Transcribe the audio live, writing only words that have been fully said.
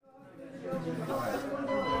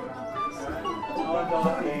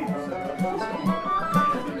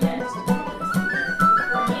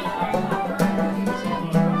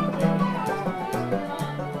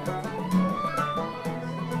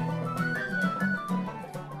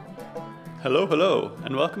Hello,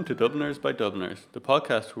 and welcome to Dubliners by Dubliners, the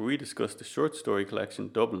podcast where we discuss the short story collection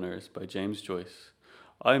Dubliners by James Joyce.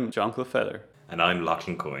 I'm John Clefeather. And I'm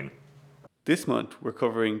Lachlan Coyne. This month we're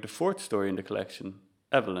covering the fourth story in the collection,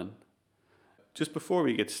 Eveline. Just before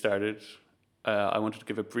we get started, I wanted to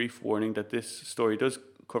give a brief warning that this story does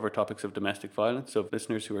cover topics of domestic violence, so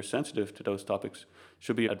listeners who are sensitive to those topics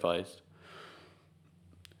should be advised.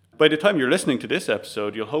 By the time you're listening to this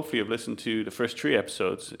episode, you'll hopefully have listened to the first 3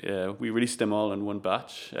 episodes. We released them all in one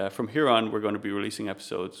batch. From here on, we're going to be releasing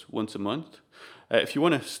episodes once a month. If you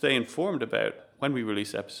want to stay informed about when we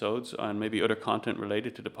release episodes and maybe other content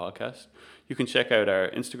related to the podcast, you can check out our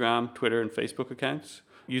Instagram, Twitter, and Facebook accounts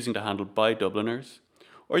using the handle ByDubliners,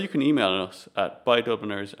 or you can email us at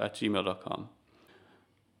bydubliners@gmail.com.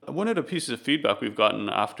 One of the pieces of feedback we've gotten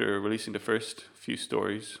after releasing the first few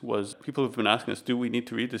stories was people have been asking us, do we need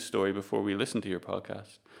to read this story before we listen to your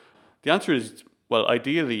podcast? The answer is, well,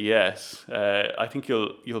 ideally, yes. I think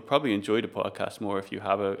you'll probably enjoy the podcast more if you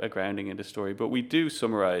have a grounding in the story, but we do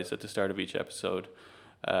summarize at the start of each episode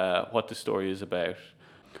what the story is about.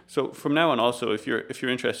 So from now on also, if you're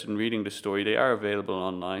interested in reading the story, they are available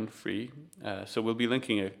online, free. So we'll be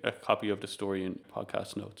linking a copy of the story in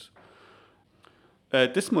podcast notes.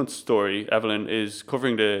 This month's story, Eveline, is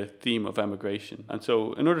covering the theme of emigration. And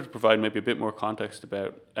so in order to provide maybe a bit more context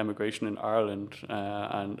about emigration in Ireland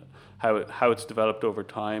and how it's developed over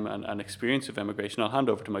time and experience of emigration, I'll hand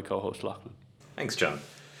over to my co-host, Lachlan. Thanks, John.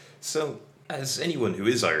 So, as anyone who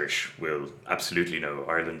is Irish will absolutely know,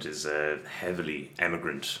 Ireland is a heavily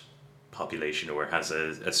emigrant population, or has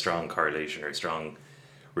a strong correlation or a strong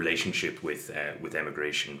relationship with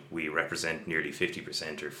emigration. We represent nearly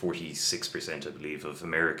 50% or 46%, I believe, of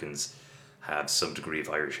Americans have some degree of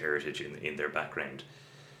Irish heritage in their background.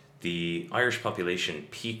 The Irish population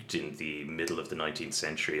peaked in the middle of the 19th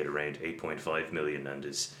century at around 8.5 million and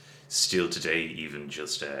is still today even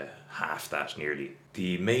just half that nearly.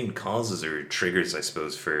 The main causes or triggers, I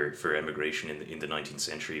suppose, for emigration in the 19th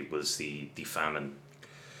century was the famine,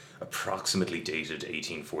 approximately dated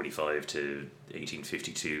 1845 to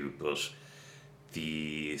 1852, but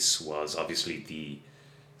this was obviously the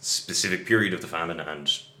specific period of the famine,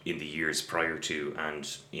 and in the years prior to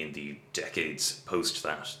and in the decades post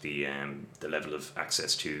that, the level of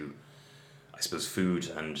access to, I suppose, food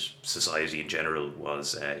and society in general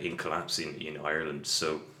was in collapse in Ireland.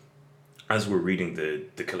 So as we're reading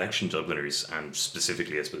the collection Dubliners, and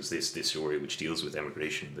specifically I suppose this story which deals with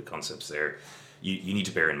emigration, the concepts there, you need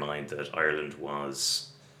to bear in mind that Ireland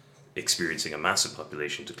was experiencing a massive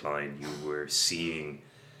population decline. You were seeing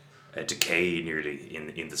a decay nearly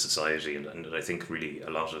in the society, and I think really a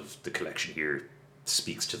lot of the collection here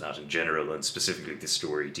speaks to that in general, and specifically this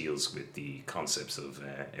story deals with the concepts of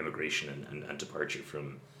emigration and departure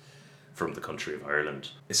from the country of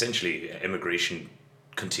Ireland. Essentially, emigration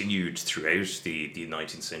continued throughout the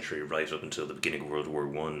 19th century right up until the beginning of World War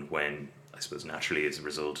I, when, I suppose naturally as a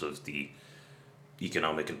result of the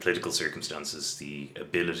economic and political circumstances, the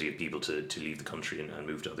ability of people to leave the country and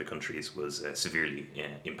move to other countries was severely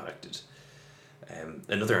impacted.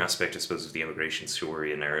 Another aspect, I suppose, of the immigration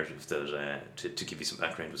story and narrative that, to give you some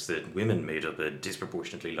background, was that women made up a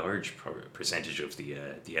disproportionately large percentage of the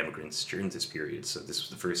emigrants during this period. So this was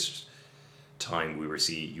the first time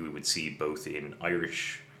you would see both in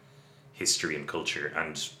Irish history and culture,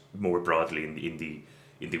 and more broadly in the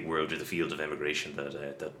world or the field of emigration,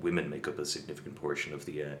 that women make up a significant portion of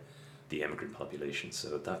the emigrant population.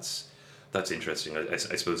 So that's interesting. I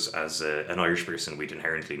suppose as an Irish person, we'd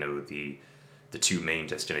inherently know the two main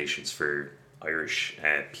destinations for Irish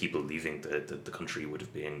people leaving the country would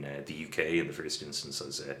have been the UK in the first instance,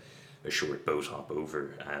 as a short boat hop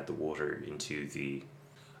over the water into the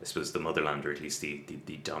motherland, or at least the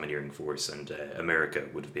domineering force, and America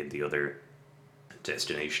would have been the other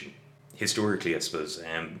destination. Historically, I suppose,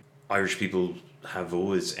 Irish people have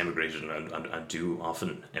always emigrated and do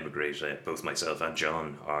often emigrate. Both myself and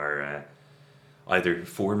John are either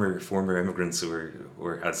former immigrants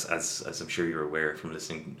or as I'm sure you're aware from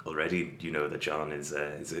listening already, you know that John is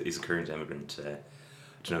a current immigrant. I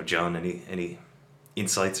don't know, John, any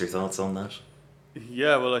insights or thoughts on that?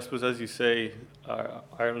 Yeah, well, I suppose, as you say,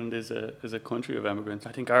 Ireland is a country of immigrants.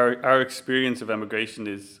 I think our experience of emigration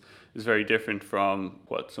is very different from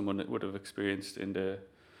what someone would have experienced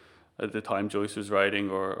at the time Joyce was writing,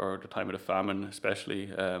 or the time of the famine,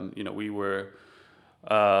 especially. We were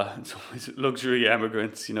in some ways luxury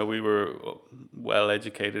emigrants. We were well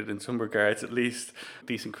educated in some regards, at least,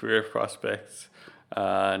 decent career prospects.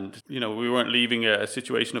 And, we weren't leaving a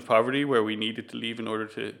situation of poverty where we needed to leave in order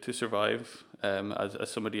to survive, as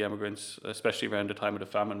some of the emigrants, especially around the time of the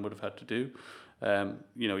famine, would have had to do.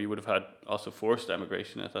 You would have had also forced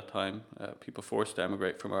emigration at that time, people forced to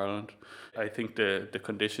emigrate from Ireland. I think the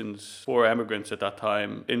conditions for emigrants at that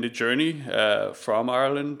time in the journey from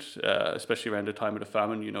Ireland, especially around the time of the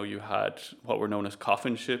famine, you had what were known as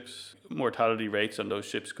coffin ships. Mortality rates on those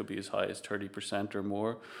ships could be as high as 30% or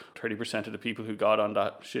more. 30% of the people who got on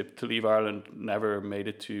that ship to leave Ireland never made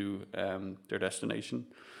it to their destination.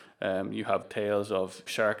 You have tales of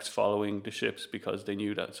sharks following the ships because they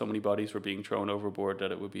knew that so many bodies were being thrown overboard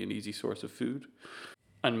that it would be an easy source of food.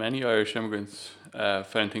 And many Irish immigrants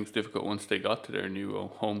found things difficult once they got to their new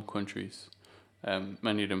home countries.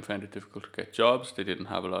 Many of them found it difficult to get jobs. They didn't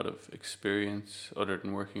have a lot of experience other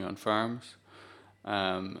than working on farms.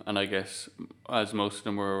 And I guess as most of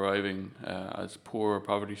them were arriving as poor or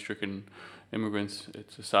poverty-stricken immigrants,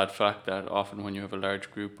 it's a sad fact that often when you have a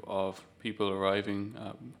large group of people arriving,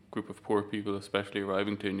 group of poor people especially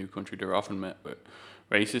arriving to a new country, they're often met with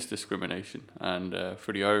racist discrimination. And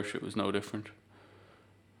for the Irish, it was no different.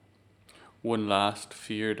 One last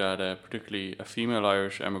fear that particularly a female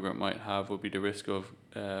Irish emigrant might have would be the risk of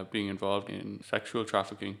being involved in sexual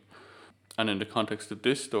trafficking. And in the context of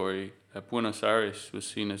this story, Buenos Aires was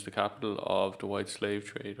seen as the capital of the white slave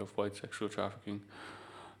trade, of white sexual trafficking.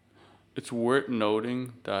 It's worth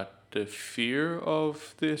noting that the fear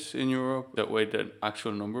of this in Europe, that way the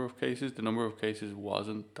actual number of cases, the number of cases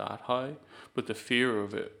wasn't that high, but the fear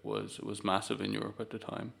of it was massive in Europe at the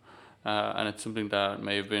time. And it's something that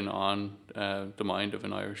may have been on the mind of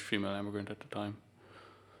an Irish female emigrant at the time.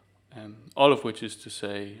 All of which is to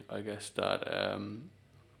say, I guess, that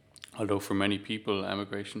although for many people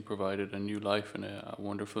emigration provided a new life and a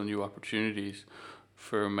wonderful new opportunities,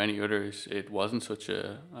 for many others it wasn't such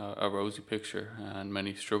a rosy picture and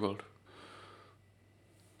many struggled.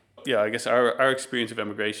 Yeah, I guess our experience of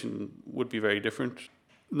emigration would be very different.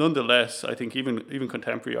 Nonetheless, I think even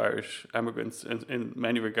contemporary Irish immigrants in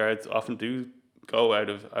many regards often do go out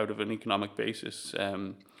of an economic basis.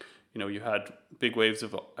 You had big waves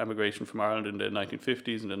of emigration from Ireland in the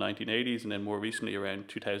 1950s and the 1980s, and then more recently around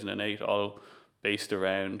 2008, all based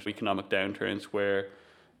around economic downturns where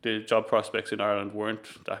the job prospects in Ireland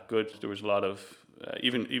weren't that good. There was a lot of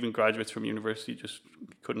even graduates from university just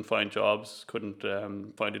couldn't find jobs, couldn't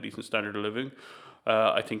find a decent standard of living.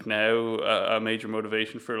 I think now a major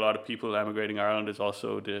motivation for a lot of people emigrating Ireland is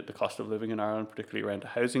also the cost of living in Ireland, particularly around the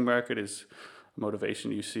housing market, is a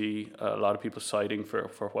motivation. You see a lot of people citing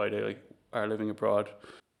for why they are living abroad.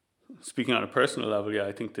 Speaking on a personal level, yeah,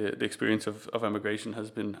 I think the experience of emigration has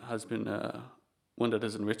been one that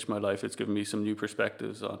has enriched my life. It's given me some new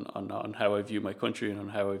perspectives on how I view my country and on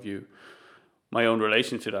how I view my own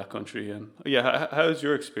relation to that country. Yeah, how's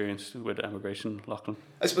your experience with emigration, Lachlan?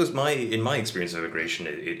 I suppose in my experience of immigration,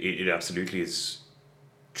 it absolutely is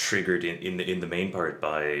triggered in the main part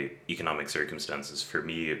by economic circumstances. For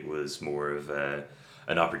me, it was more of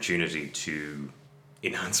an opportunity to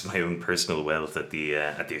enhance my own personal wealth at the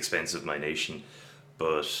expense of my nation.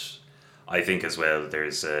 But I think as well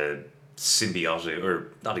there's a symbiotic,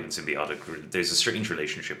 or not even symbiotic, there's a strange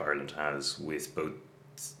relationship Ireland has with both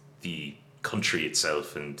the country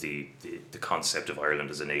itself and the concept of Ireland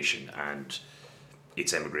as a nation and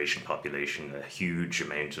its emigration population. A huge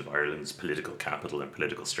amount of Ireland's political capital and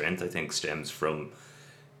political strength, I think, stems from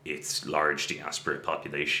its large diaspora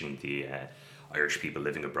population, the Irish people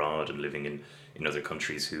living abroad and living in other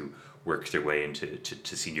countries who work their way into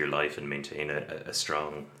to senior life and maintain a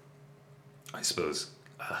strong, I suppose,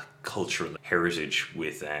 cultural heritage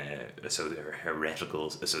with their heretical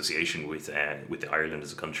association with Ireland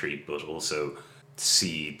as a country, but also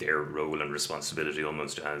see their role and responsibility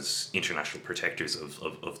almost as international protectors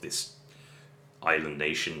of this island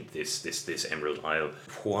nation, this Emerald Isle.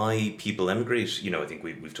 Why people emigrate, I think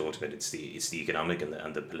we've talked about it's the economic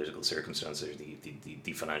and the political circumstances,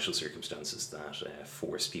 the financial circumstances that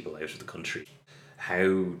force people out of the country.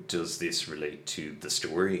 How does this relate to the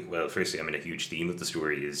story? Well, firstly, I mean, a huge theme of the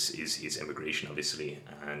story is immigration, obviously,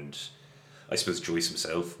 and I suppose Joyce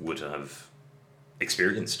himself would have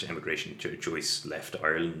experienced immigration. Joyce left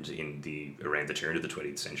Ireland around the turn of the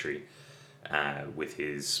 20th century with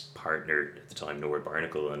his partner at the time, Nora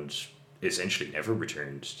Barnacle, and essentially never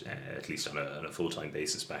returned, at least on a full-time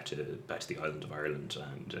basis, back to the island of Ireland,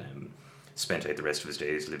 and spent out the rest of his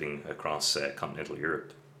days living across continental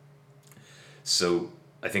Europe. So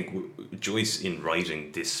I think Joyce, in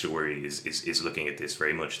writing this story, is looking at this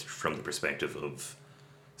very much from the perspective of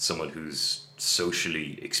someone who's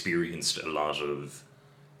socially experienced a lot of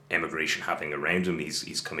emigration happening around him.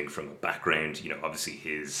 He's coming from a background, obviously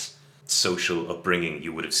his social upbringing,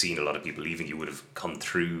 you would have seen a lot of people leaving. You would have come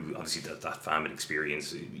through, obviously, that famine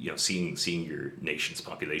experience, seeing your nation's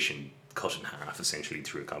population cut in half essentially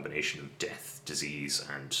through a combination of death, disease,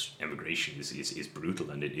 and emigration is brutal,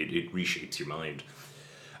 and it reshapes your mind.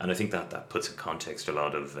 And I think that puts in context a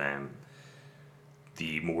lot of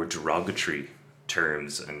the more derogatory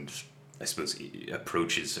terms and, I suppose,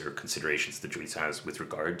 approaches or considerations that Joyce has with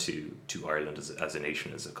regard to Ireland as a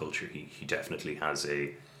nation, as a culture. He definitely has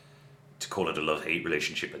to call it a love-hate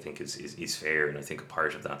relationship, I think is fair, and I think a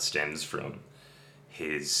part of that stems from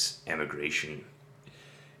his emigration.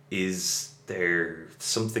 Is there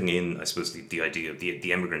something in, I suppose, the idea of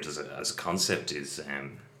the immigrant as a concept is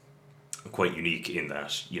quite unique in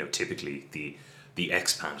that, typically the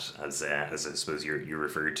expat, as I suppose you're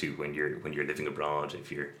referred to when you're living abroad,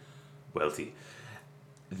 if you're wealthy,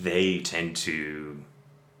 they tend to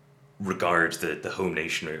regard the home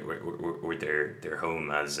nation or their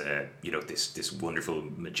home as this wonderful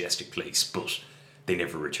majestic place, but they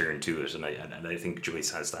never return to it. And I think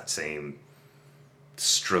Joyce has that same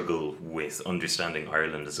struggle with understanding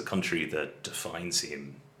Ireland as a country that defines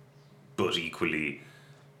him, but equally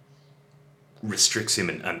restricts him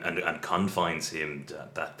and confines him,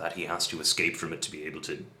 that he has to escape from it to be able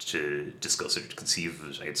to discuss it, to conceive of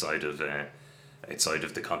it outside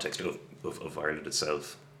of the context of Ireland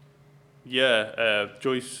itself. Yeah,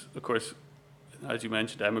 Joyce, of course, as you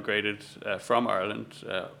mentioned, emigrated from Ireland.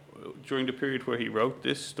 During the period where he wrote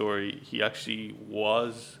this story, he actually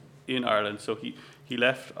was in Ireland. So he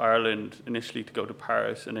left Ireland initially to go to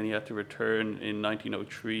Paris, and then he had to return in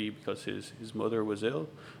 1903 because his mother was ill.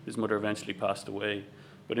 His mother eventually passed away.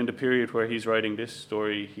 But in the period where he's writing this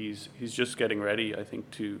story, he's just getting ready, I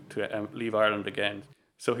think, to leave Ireland again.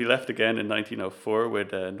 So he left again in 1904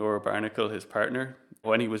 with Nora Barnacle, his partner.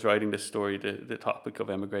 When he was writing this story, the topic of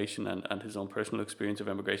emigration and his own personal experience of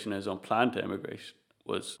emigration and his own plan to emigrate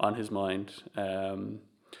was on his mind.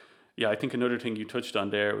 Yeah, I think another thing you touched on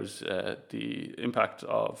there was the impact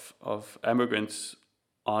of emigrants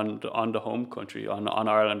on the home country, on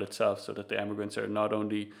Ireland itself, so that the emigrants are not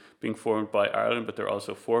only being formed by Ireland, but they're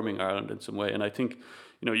also forming Ireland in some way. And I think,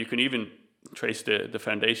 you can even trace the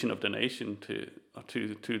foundation of the nation to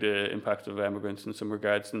the impact of immigrants in some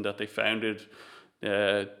regards, in that they founded.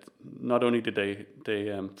 Not only did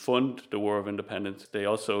they fund the War of Independence, they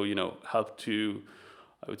also helped to,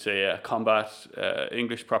 I would say, combat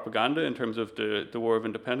English propaganda in terms of the War of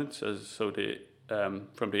Independence.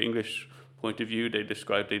 From the English point of view, they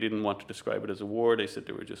didn't want to describe it as a war. They said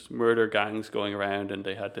there were just murder gangs going around, and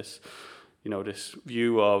they had this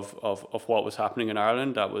view of what was happening in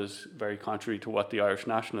Ireland that was very contrary to what the Irish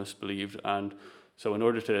nationalists believed. And so in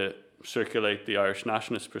order to circulate the Irish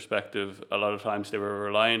nationalist perspective, a lot of times they were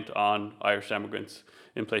reliant on Irish immigrants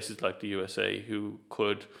in places like the USA who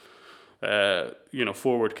could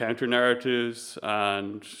forward counter narratives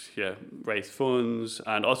and raise funds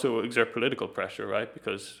and also exert political pressure, right?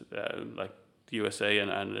 Because like the USA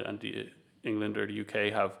and the England or the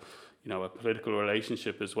UK have a political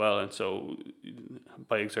relationship as well, and so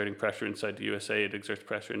by exerting pressure inside the USA, it exerts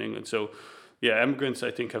pressure in England. So immigrants, I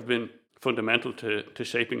think, have been fundamental to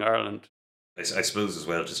shaping Ireland. I suppose as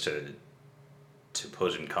well, just to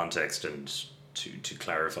put in context and to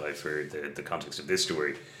clarify for the context of this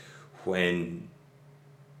story, when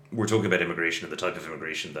we're talking about immigration and the type of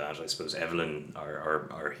immigration that I suppose Eveline,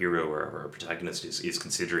 our hero or our protagonist, is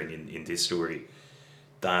considering in this story,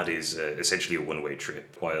 that is essentially a one-way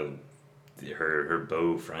trip. While her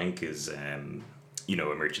beau Frank is a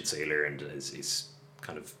merchant sailor and is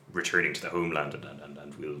kind of returning to the homeland,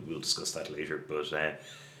 and we'll discuss that later. But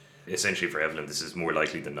essentially for Eveline, this is more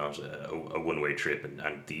likely than not a one-way trip,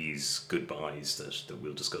 and these goodbyes that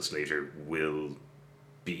we'll discuss later will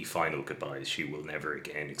be final goodbyes. She will never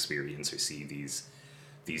again experience or see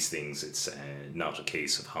these things. It's not a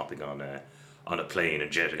case of hopping on a plane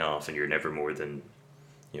and jetting off, and you're never more than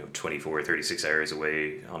 24 36 hours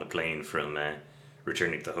away on a plane from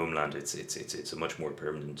returning to the homeland. It's a much more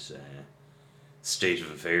permanent state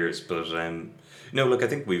of affairs. But no, look, I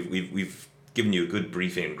think we've given you a good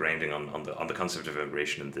briefing and grounding on the concept of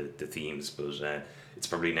immigration and the themes, but it's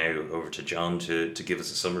probably now over to John to give us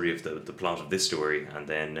a summary of the plot of this story, and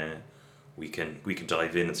then we can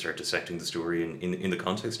dive in and start dissecting the story in the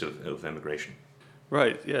context of immigration.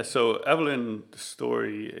 Right, yeah. So Eveline, the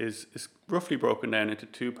story is roughly broken down into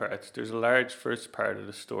two parts. There's a large first part of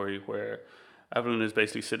the story where Eveline is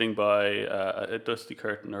basically sitting by a dusty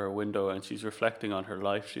curtain or a window, and she's reflecting on her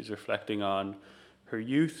life. She's reflecting on her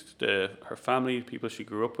youth, her family, people she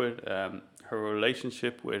grew up with, her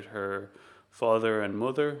relationship with her father and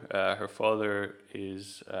mother. Her father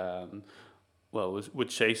is would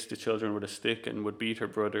chase the children with a stick and would beat her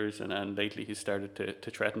brothers, and lately he started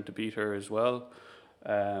to threaten to beat her as well.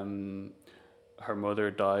 Um, Her mother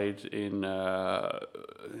died in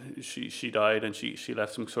she died, and she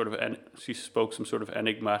left some sort of she spoke some sort of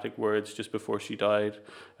enigmatic words just before she died.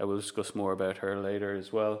 I will discuss more about her later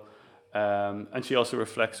as well. And she also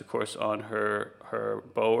reflects, of course, on her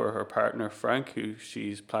beau, or her partner Frank, who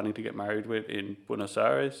she's planning to get married with in Buenos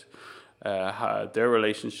Aires. How their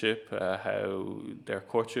relationship, how their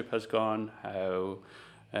courtship has gone,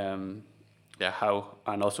 um, how,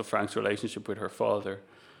 and also Frank's relationship with her father.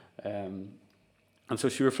 Um, and so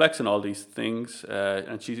she reflects on all these things,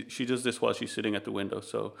 and she does this while she's sitting at the window.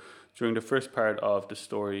 So during the first part of the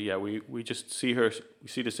story, we just see her, we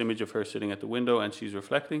see this image of her sitting at the window and she's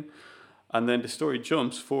reflecting. And then the story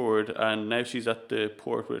jumps forward, and now she's at the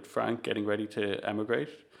port with Frank, getting ready to emigrate.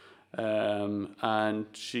 And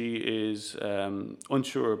she is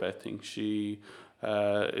unsure about things. She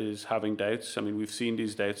is having doubts. I mean, we've seen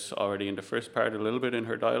these doubts already in the first part a little bit in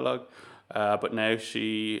her dialogue, but now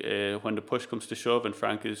she, when the push comes to shove and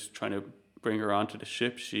Frank is trying to bring her onto the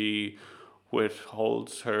ship, she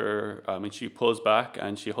withholds her. I mean, she pulls back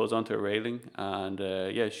and she holds onto a railing, and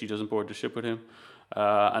she doesn't board the ship with him.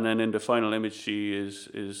 And then in the final image, she is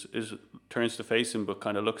turns to face him, but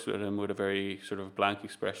kind of looks at him with a very sort of blank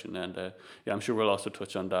expression. And I'm sure we'll also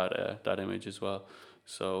touch on that image as well.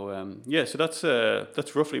 So so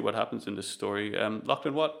that's roughly what happens in this story.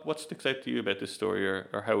 Lachlan, what sticks out to you about this story,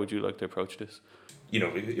 or how would you like to approach this?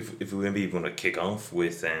 If we maybe want to kick off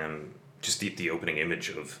with just the opening image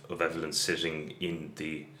of Evelyn sitting in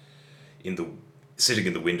the sitting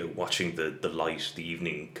in the window, watching the light, the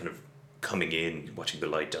evening kind of coming in, watching the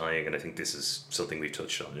light dying. And I think this is something we've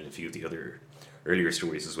touched on in a few of the other earlier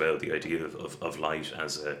stories as well, the idea of light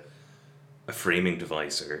as a framing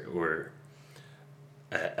device, or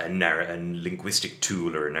a linguistic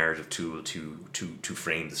tool, or a narrative tool to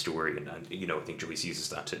frame the story. And I think Joyce uses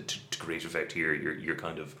that to great effect here. You're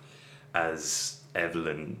kind of, as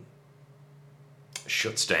Evelyn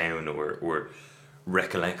shuts down or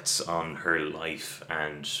recollects on her life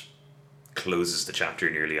and closes the chapter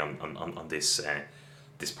nearly on this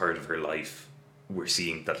this part of her life, we're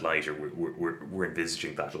seeing that light, or we're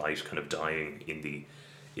envisaging that light kind of dying in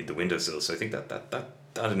the windowsill. So I think that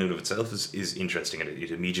in and of itself is interesting, and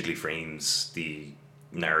it immediately frames the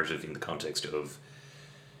narrative in the context of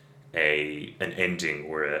an ending,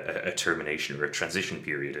 or a termination, or a transition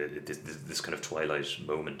period, this kind of twilight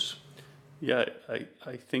moment. Yeah,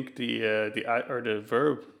 I think the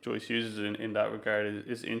verb Joyce uses in that regard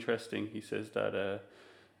is interesting. He says that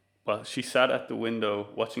she sat at the window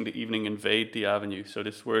watching the evening invade the avenue. So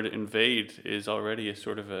this word invade is already a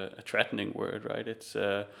sort of a threatening word, right? It's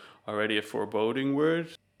already a foreboding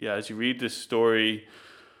word. Yeah, as you read this story,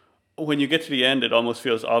 when you get to the end, it almost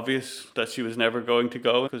feels obvious that she was never going to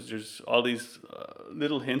go, because there's all these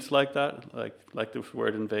little hints like that, like the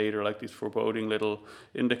word invade, or like these foreboding little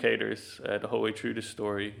indicators the whole way through the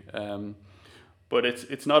story. But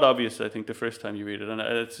it's not obvious, I think, the first time you read it, and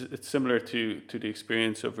it's similar to the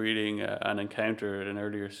experience of reading an encounter in an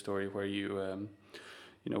earlier story, where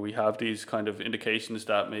we have these kind of indications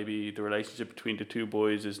that maybe the relationship between the two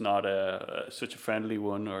boys is not such a friendly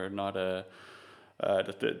one, or not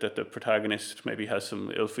that the protagonist maybe has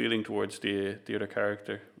some ill feeling towards the other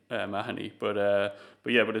character, Mahoney. But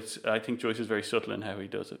I think Joyce is very subtle in how he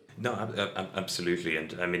does it. No, absolutely.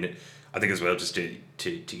 And I mean, I think as well, just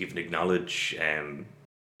to even acknowledge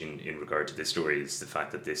in regard to this story, is the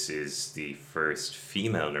fact that this is the first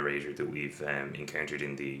female narrator that we've encountered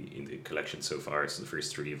in the collection so far. So the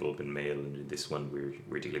first three have all been male, and in this one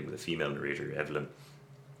we're dealing with a female narrator, Evelyn.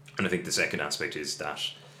 And I think the second aspect is that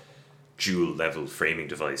dual level framing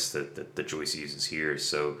device that Joyce uses here.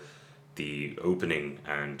 So the opening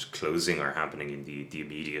and closing are happening in the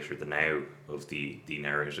immediate, or the now of the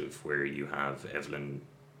narrative, where you have Evelyn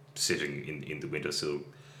sitting in the windowsill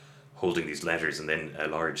holding these letters, and then a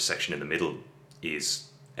large section in the middle is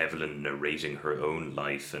Evelyn narrating her own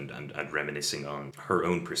life and reminiscing on her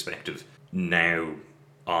own perspective now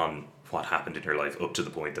on what happened in her life up to the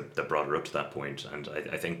point that brought her up to that point. And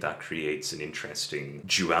I think that creates an interesting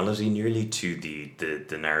duality nearly to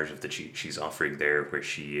the narrative that she's offering there, where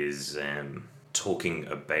she is talking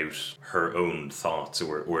about her own thoughts,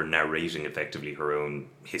 or narrating effectively her own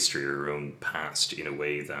history, or her own past, in a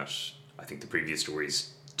way that I think the previous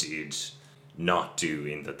stories did not do,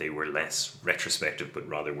 in that they were less retrospective, but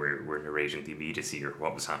rather were narrating the immediacy or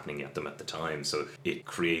what was happening at them at the time. So it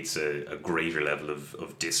creates a greater level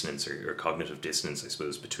of dissonance or cognitive dissonance, I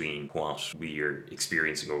suppose, between what we are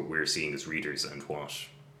experiencing or we're seeing as readers and what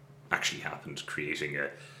actually happened, creating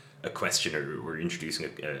a question or introducing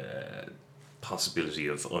a possibility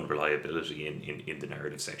of unreliability in the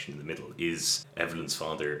narrative section in the middle. Is Evelyn's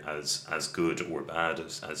father as good or bad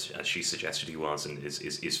as she suggested he was, and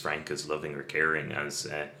is Frank as loving or caring as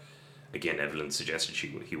again Evelyn suggested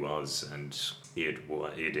he was? And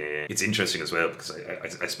it's interesting as well, because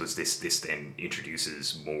I suppose this then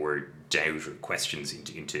introduces more doubt or questions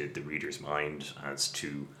into the reader's mind as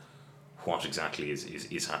to what exactly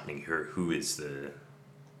is happening here. Who is the,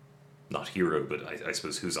 not hero, but I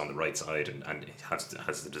suppose who's on the right side, and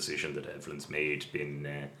has the decision that Evelyn's made been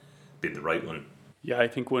the right one? Yeah, I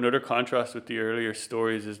think one other contrast with the earlier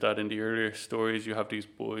stories is that in the earlier stories you have these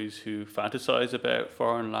boys who fantasize about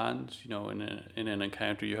foreign lands. You know, in an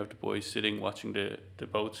encounter you have the boys sitting watching the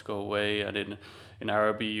boats go away, and in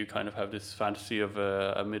Araby you kind of have this fantasy of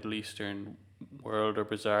a Middle Eastern world or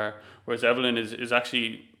bazaar. Whereas Evelyn is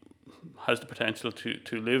actually has the potential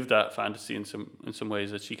to live that fantasy in some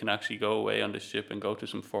ways, that she can actually go away on this ship and go to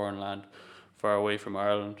some foreign land far away from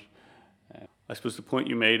Ireland. I suppose the point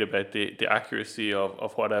you made about the accuracy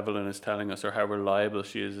of what Evelyn is telling us, or how reliable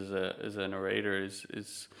she is as a narrator,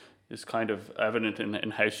 is kind of evident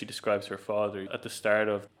in how she describes her father. At the start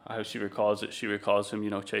of how she recalls it, she recalls him, you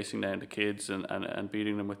know, chasing down the kids and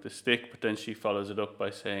beating them with the stick, but then she follows it up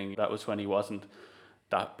by saying that was when he wasn't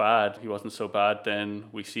that bad. He wasn't so bad then.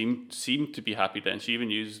 We seemed to be happy then. She even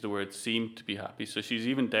uses the word "seemed to be happy." So she's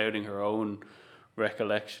even doubting her own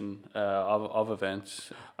recollection of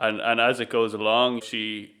events. And as it goes along,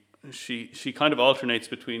 she kind of alternates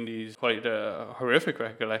between these quite horrific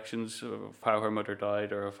recollections of how her mother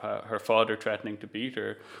died, or of how her father threatening to beat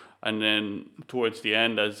her. And then towards the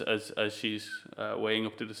end, as she's weighing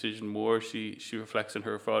up the decision more, she reflects on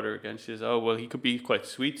her father again. She says, "Oh well, he could be quite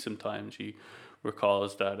sweet sometimes." She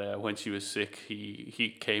recalls that when she was sick,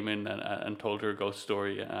 he came in and told her a ghost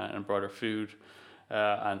story and brought her food.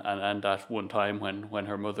 And that one time when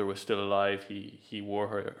her mother was still alive, he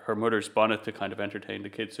wore her mother's bonnet to kind of entertain the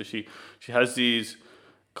kids. So she has these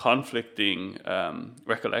conflicting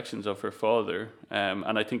recollections of her father,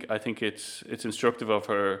 and I think it's instructive of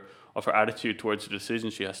her attitude towards the decision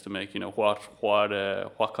she has to make. You know,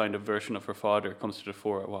 what kind of version of her father comes to the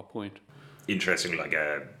fore at what point. Interesting, like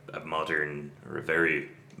a modern or a very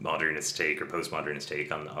modernist take or postmodernist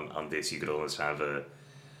take on this. You could almost have a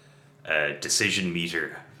decision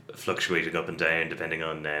meter fluctuating up and down depending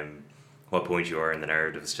on what point you are in the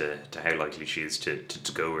narrative as to how likely she is to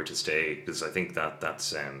go or to stay. Because I think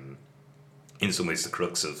that's in some ways the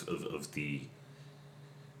crux of the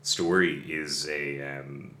story is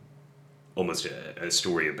almost a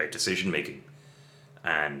story about decision making,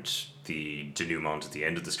 and the denouement at the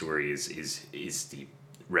end of the story is the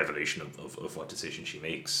revelation of what decision she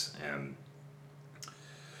makes.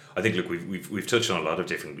 I think, look, we've touched on a lot of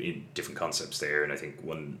different concepts there, and I think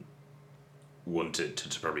one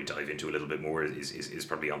to probably dive into a little bit more is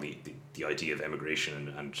probably on the idea of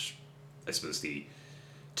emigration, and I suppose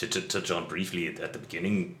to touch on briefly at the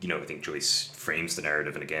beginning. You know, I think Joyce frames the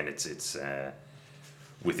narrative, and again, it's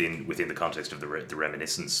within the context of the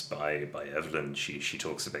reminiscence by Evelyn. She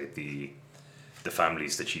talks about the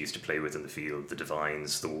families that she used to play with in the field: the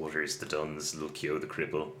Devines, the Waters, the Dunns, little Keogh the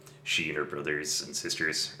cripple. She and her brothers and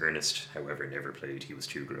sisters. Ernest, however, never played; he was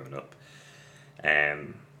too grown up.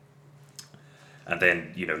 And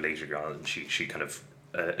then, you know, later on, she kind of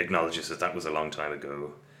acknowledges that was a long time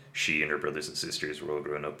ago. She and her brothers and sisters were all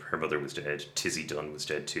grown up. Her mother was dead. Tizzie Dunn was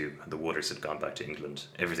dead too. And the Waters had gone back to England.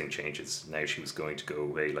 Everything changes. Now she was going to go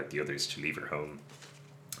away like the others, to leave her home.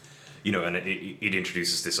 You know, and it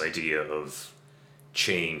introduces this idea of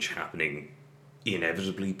change happening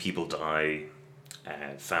inevitably. People die,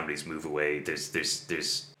 families move away. There's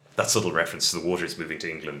that subtle reference to the Waters moving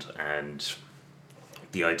to England, and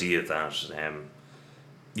the idea that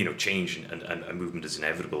you know, change and movement is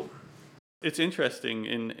inevitable. It's interesting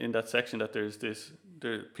in that section that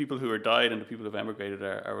the people who are died and the people who have emigrated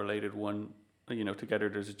are related one, you know, together.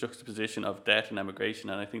 There's a juxtaposition of death and emigration,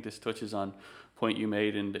 and I think this touches on a point you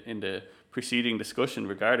made in the preceding discussion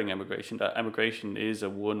regarding emigration, that emigration is a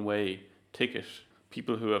one-way ticket.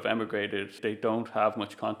 People who have emigrated, they don't have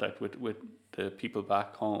much contact with the people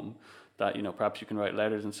back home. That, you know, perhaps you can write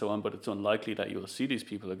letters and so on, but it's unlikely that you will see these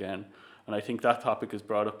people again. And I think that topic is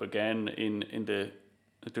brought up again in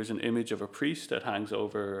there's an image of a priest that hangs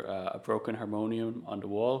over a broken harmonium on the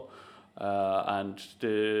wall, and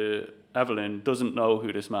the Eveline doesn't know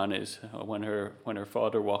who this man is. When her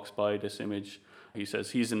father walks by this image, he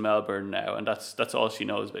says he's in Melbourne now, and that's all she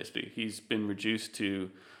knows basically. He's been reduced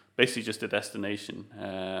to basically just a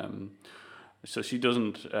destination. So she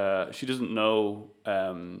doesn't know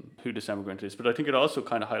who this emigrant is. But I think it also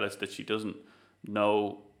kind of highlights that she doesn't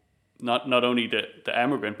know not only the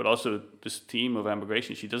emigrant, but also this theme of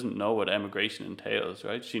emigration. She doesn't know what emigration entails,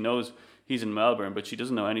 right? She knows he's in Melbourne, but she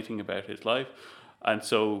doesn't know anything about his life. And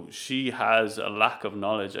so she has a lack of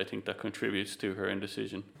knowledge, I think, that contributes to her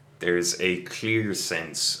indecision. There's a clear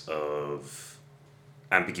sense of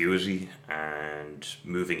ambiguity and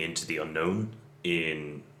moving into the unknown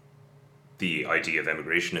in the idea of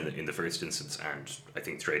emigration in the first instance, and I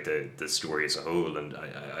think throughout the story as a whole. And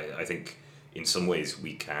I think in some ways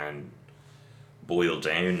we can boil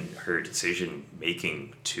down her decision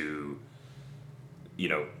making to,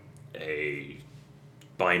 a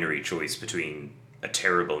binary choice between a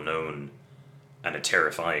terrible known and a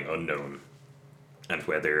terrifying unknown, and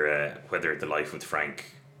whether the life with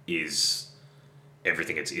Frank is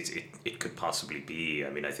everything it could possibly be. I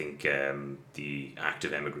mean, I think the act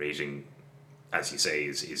of emigrating, as you say,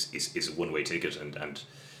 is a one way ticket, and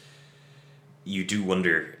you do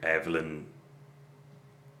wonder. Eveline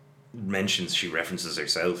she references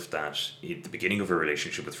herself that at the beginning of her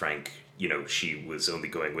relationship with Frank, she was only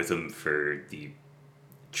going with him for the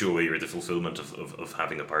joy or the fulfillment of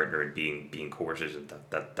having a partner and being courted, and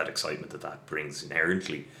that excitement that brings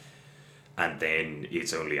inherently. And then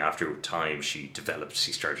it's only after time she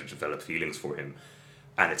started to develop feelings for him.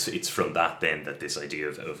 And it's from that then that this idea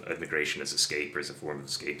of immigration as escape or as a form of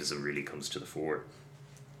escapism really comes to the fore.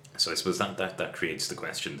 So I suppose that creates the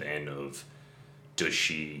question then of, does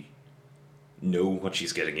she know what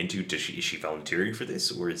she's getting into? Is she volunteering for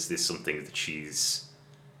this, or is this something that she's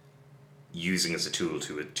using as a tool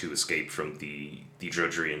to escape from the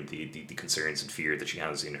drudgery and the concerns and fear that she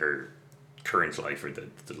has in her current life, or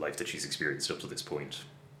the life that she's experienced up to this point?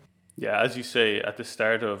 Yeah, as you say, at the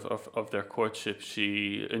start of their courtship,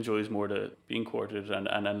 she enjoys more the being courted,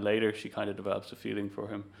 and then later she kind of develops a feeling for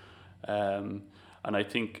him. And I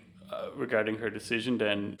think regarding her decision,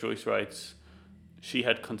 then Joyce writes, she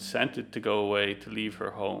had consented to go away to leave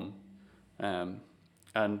her home.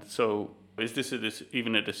 And so is this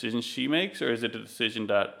even a decision she makes, or is it a decision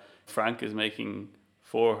that Frank is making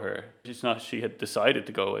for her? It's not she had decided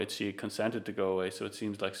to go away, she had consented to go away. So it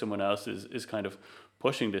seems like someone else is kind of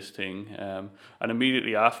pushing this thing. And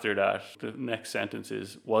immediately after that, the next sentence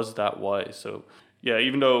is, was that wise? So yeah,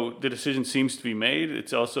 even though the decision seems to be made, it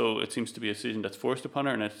seems to be a decision that's forced upon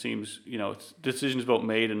her, and it seems, it's decisions both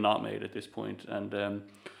made and not made at this point. And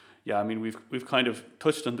yeah, I mean, we've kind of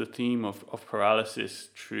touched on the theme of paralysis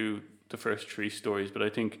through the first three stories, but I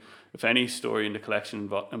think if any story in the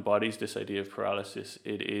collection embodies this idea of paralysis,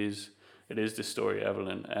 it is the story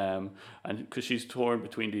Eveline, and because she's torn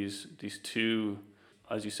between these two,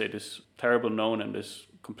 as you say, this terrible known and this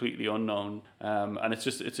completely unknown, and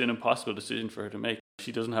it's an impossible decision for her to make.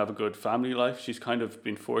 She doesn't have a good family life. She's kind of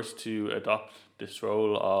been forced to adopt this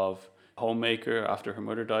role of homemaker after her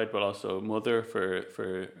mother died, but also mother for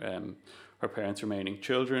her parents' remaining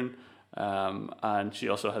children, and she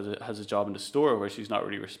also has a job in the store where she's not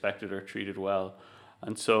really respected or treated well,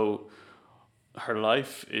 and so her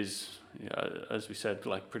life is, as we said,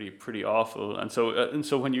 like pretty awful. And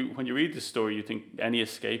so when you read this story, you think any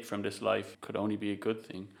escape from this life could only be a good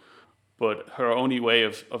thing. But her only way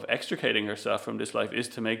of extricating herself from this life is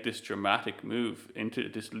to make this dramatic move, into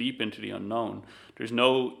this leap into the unknown. There's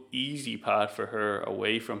no easy path for her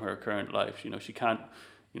away from her current life. She can't,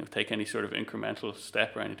 take any sort of incremental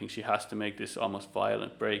step or anything. She has to make this almost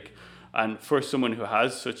violent break. And for someone who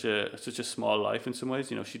has such a small life in some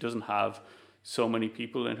ways, she doesn't have so many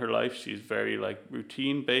people in her life. She's very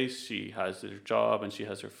routine based. She has her job and she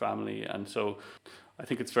has her family, and so I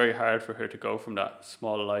think it's very hard for her to go from that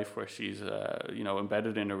small life where she's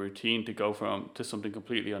embedded in a routine to go to something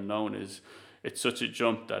completely unknown. It's such a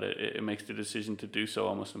jump that it makes the decision to do so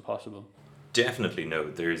almost impossible. Definitely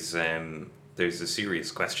no. There's a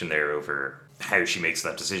serious question there over how she makes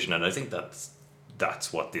that decision, and I think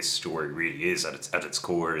that's what this story really is at its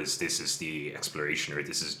core. This is the exploration, or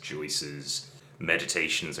this is Joyce's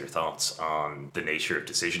meditations or thoughts on the nature of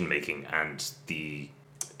decision making and the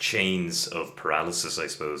chains of paralysis, I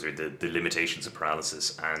suppose, or the limitations of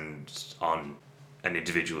paralysis and on an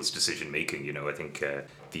individual's decision making. I think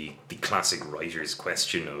the classic writer's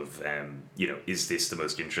question of is this the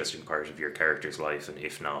most interesting part of your character's life, and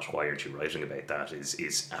if not, why aren't you writing about that,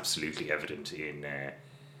 is absolutely evident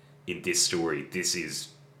in this story. This is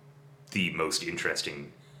the most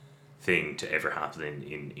interesting thing to ever happen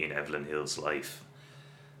in Evelyn Hill's life.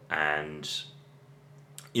 And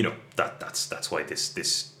that's why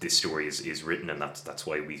this story is written, and that's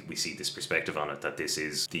why we see this perspective on it, that this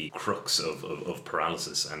is the crux of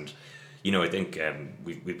paralysis. And I think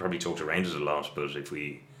we probably talked around it a lot, but if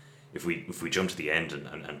we jump to the end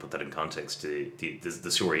and put that in context,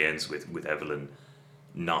 the story ends with Evelyn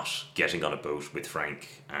not getting on a boat with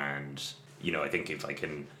Frank. And I think if I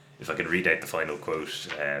can read out the final quote,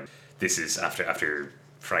 this is after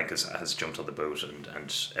Frank has jumped on the boat, and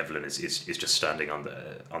Evelyn is just standing on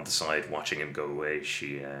the side watching him go away.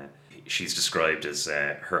 She's described as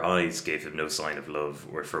her eyes gave him no sign of love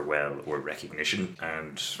or farewell or recognition.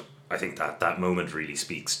 And I think that moment really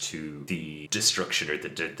speaks to the destruction or the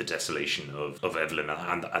desolation of Evelyn,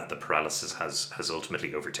 and the paralysis has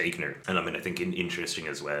ultimately overtaken her. And I mean, I think interesting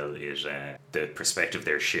as well is the perspective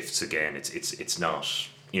there shifts again. It's not,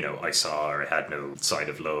 I saw or I had no sign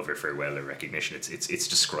of love or farewell or recognition. It's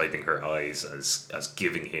describing her eyes as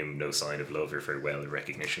giving him no sign of love or farewell or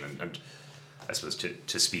recognition. And I suppose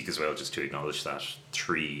to speak as well, just to acknowledge that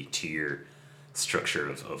 3-tier structure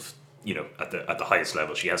of at the highest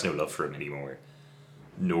level, she has no love for him anymore,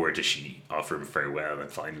 nor does she offer him farewell,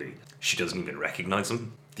 and finally she doesn't even recognize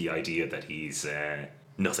him. The idea that he's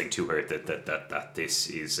nothing to her, that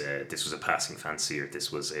this was a passing fancy, or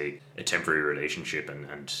this was a temporary relationship,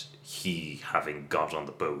 and he, having got on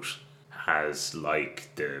the boat, has, like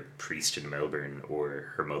the priest in Melbourne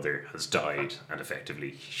or her mother, has died, and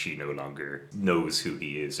effectively she no longer knows who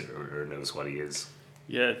he is or knows what he is.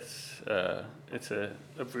 Yeah, it's a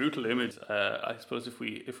brutal image. I suppose if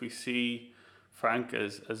we see Frank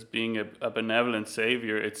as being a benevolent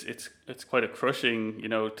savior, it's quite a crushing,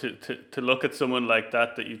 to look at someone like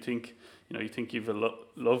that you think you've a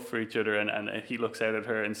love for each other, and he looks out at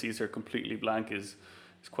her and sees her completely blank is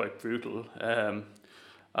quite brutal.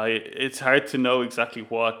 It's hard to know exactly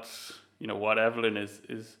what Evelyn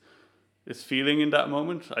is feeling in that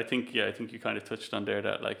moment. I think you kind of touched on there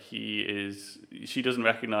that she doesn't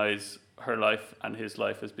recognize her life and his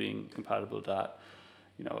life as being compatible. That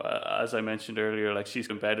as I mentioned earlier, like, she's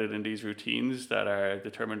embedded in these routines that are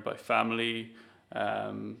determined by family,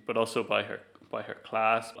 but also by her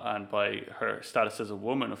class and by her status as a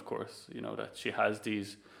woman. Of course, that she has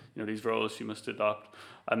these roles she must adopt,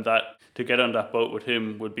 and that to get on that boat with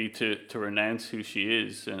him would be to renounce who she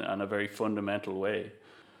is in a very fundamental way.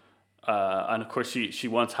 And of course she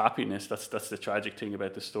wants happiness. That's the tragic thing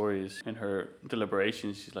about the story, is in her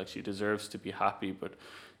deliberations she's like, she deserves to be happy, but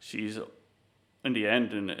she's in the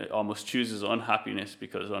end and almost chooses unhappiness,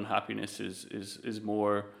 because unhappiness is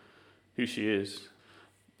more who she is.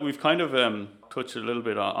 We've kind of touched a little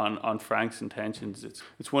bit on Frank's intentions.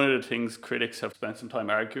 It's one of the things critics have spent some time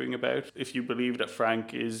arguing about. If you believe that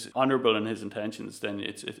Frank is honourable in his intentions, then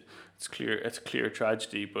it's a clear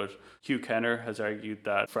tragedy. But Hugh Kenner has argued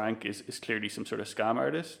that Frank is clearly some sort of scam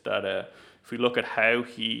artist. That if we look at how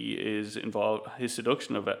he is involved, his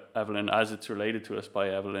seduction of Evelyn, as it's related to us by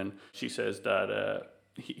Evelyn, she says that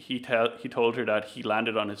he told her that he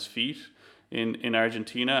landed on his feet in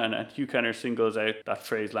Argentina, and Hugh Kenner singles out that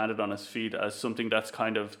phrase "landed on his feet" as something that's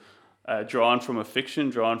kind of drawn from a fiction,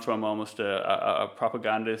 drawn from almost a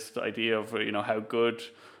propagandist idea of how good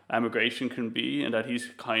emigration can be, and that he's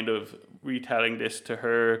kind of retelling this to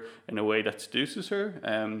her in a way that seduces her.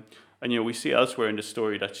 And we see elsewhere in the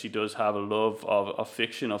story that she does have a love of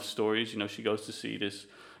fiction, of stories. She goes to see this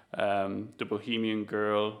the Bohemian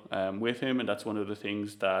Girl with him, and that's one of the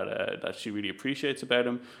things that she really appreciates about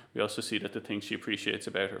him. We also see that the thing she appreciates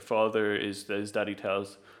about her father is that he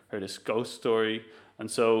tells her this ghost story.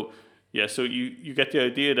 And so you get the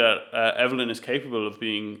idea that Evelyn is capable of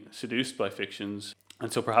being seduced by fictions.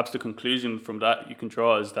 And so perhaps the conclusion from that you can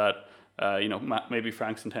draw is that maybe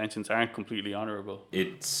Frank's intentions aren't completely honourable.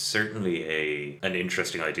 It's certainly an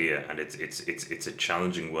interesting idea, and it's a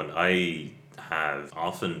challenging one. I have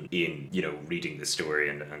often, in reading this story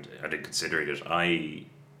and in considering it, I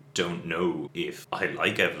don't know if I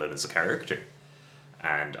like Evelyn as a character.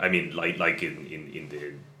 And I mean, like in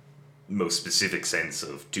the most specific sense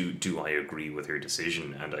of do I agree with her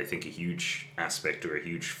decision. And I think a huge aspect or a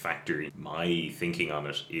huge factor in my thinking on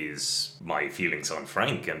it is my feelings on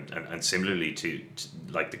Frank, and similarly to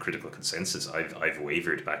like the critical consensus, I've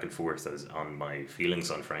wavered back and forth on my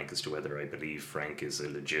feelings on Frank as to whether I believe Frank is a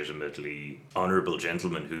legitimately honourable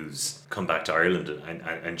gentleman who's come back to Ireland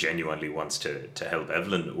and genuinely wants to help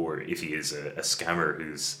Evelyn, or if he is a scammer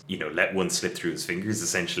who's let one slip through his fingers,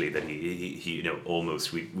 essentially, that he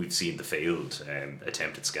almost we've seen the failed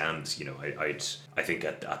attempt at scams. I think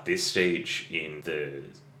at this stage in the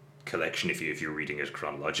collection, if you're reading it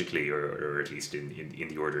chronologically, or at least in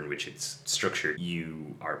the order in which it's structured,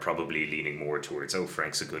 you are probably leaning more towards, oh,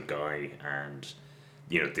 Frank's a good guy, and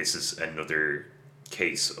this is another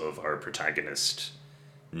case of our protagonist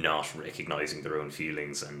not recognizing their own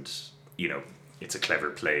feelings, and it's a clever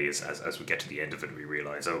play. As we get to the end of it, we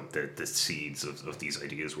realize, oh, the seeds of these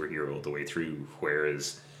ideas were here all the way through.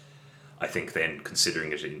 Whereas I think then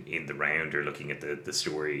considering it in the round, or looking at the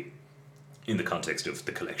story in the context of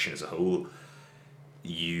the collection as a whole,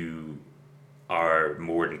 you are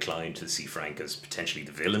more inclined to see Frank as potentially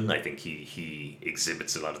the villain. I think he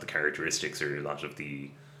exhibits a lot of the characteristics, or a lot of the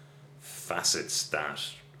facets that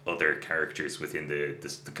other characters within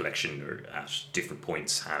the collection, or at different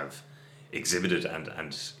points, have exhibited,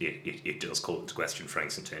 and it does call into question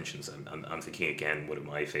Frank's intentions. I'm thinking again, one of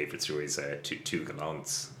my favourite stories, Two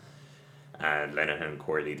Gallants, and Lenihan and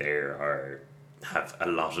Corley there have a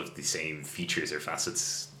lot of the same features or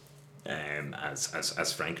facets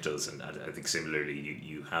as Frank does, and I think similarly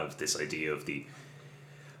you have this idea of the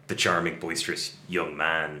charming, boisterous young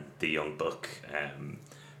man, the young buck,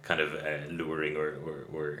 kind of luring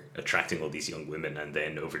or attracting all these young women, and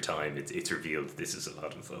then over time it's revealed this is a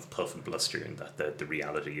lot of puff and bluster, and that the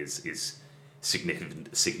reality is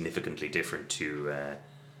significantly different to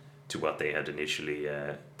what they had initially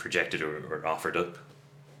projected or offered up.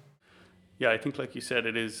 Yeah, I think, like you said,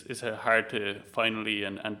 it's hard to finally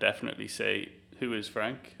and definitely say who is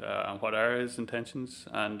Frank and what are his intentions.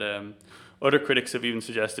 And other critics have even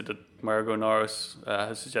suggested that Margot Norris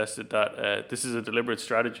has suggested that this is a deliberate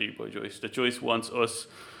strategy by Joyce. That Joyce wants us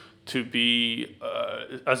to be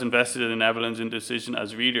as invested in Evelyn's indecision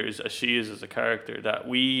as readers as she is as a character. That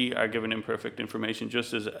we are given imperfect information,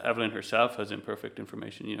 just as Evelyn herself has imperfect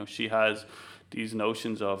information. She has these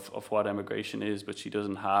notions of what emigration is, but she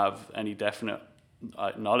doesn't have any definite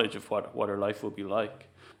knowledge of what her life will be like.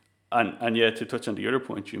 And yet, to touch on the other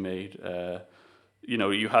point you made,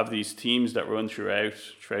 you have these themes that run throughout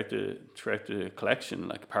the collection,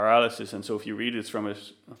 like paralysis. And so if you read it from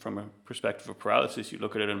a perspective of paralysis, you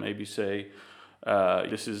look at it and maybe say,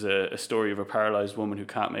 this is a story of a paralyzed woman who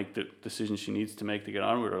can't make the decisions she needs to make to get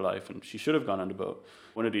on with her life, and she should have gone on the boat.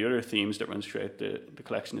 One of the other themes that runs throughout the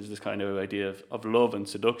collection is this kind of idea of love and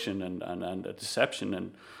seduction and deception,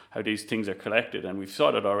 and how these things are collected. And we've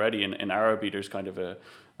saw that already in Araby. There's kind of a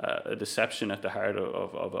deception at the heart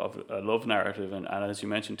of a love narrative, and as you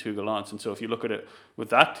mentioned, Two Gallants. And so if you look at it with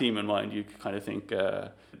that theme in mind, you kind of think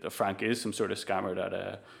that Frank is some sort of scammer,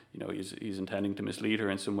 that he's intending to mislead her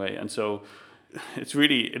in some way. And so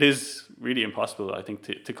it is really impossible, I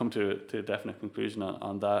think, to come to a definite conclusion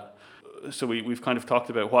on that. So we've kind of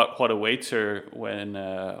talked about what awaits her when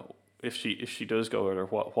if she does go, or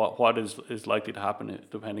what is likely to happen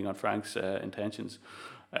depending on Frank's intentions.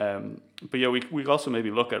 But yeah, we also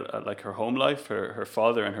maybe look at like her home life, her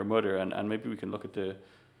father and her mother, and maybe we can look at the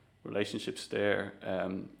relationships there,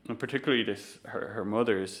 and particularly her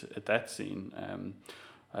mother's death scene.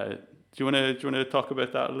 Do you want to talk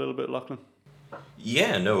about that a little bit, Lachlan?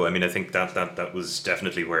 Yeah, no, I mean, I think that was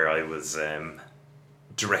definitely where I was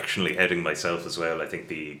directionally heading myself as well. I think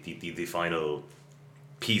the final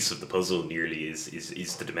piece of the puzzle nearly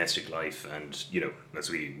is the domestic life, and as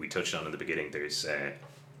we touched on in the beginning, there's a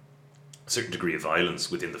certain degree of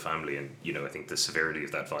violence within the family, and I think the severity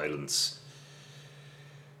of that violence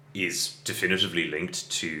is definitively linked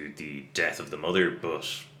to the death of the mother, but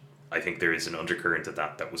I think there is an undercurrent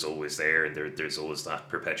that was always there, and there's always that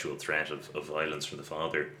perpetual threat of violence from the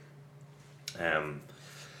father.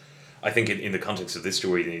 I think in the context of this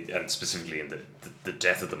story, and specifically in the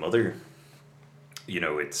death of the mother,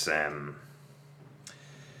 it's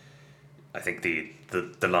I think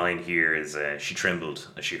the line here is, she trembled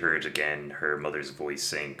as she heard again her mother's voice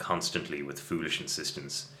saying constantly with foolish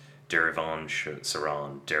insistence, Derivan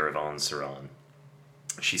Saran, Derivan Saran.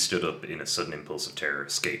 She stood up in a sudden impulse of terror.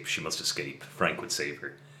 Escape, she must escape. Frank would save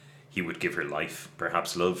her. He would give her life,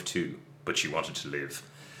 perhaps love too, but she wanted to live.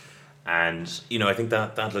 And I think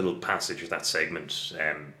that little passage, or that segment,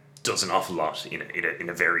 does an awful lot in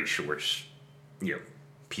a very short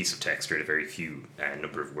piece of text, or in a very few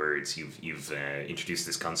number of words. You've introduced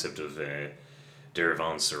this concept of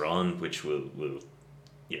Derivan Saran, which will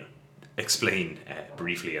explain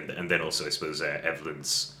briefly, and then also I suppose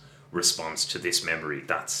Evelyn's response to this memory.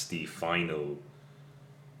 That's the final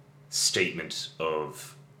statement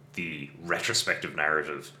of the retrospective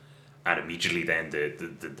narrative, and immediately then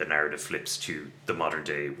the narrative flips to the modern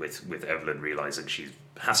day with Evelyn realizing she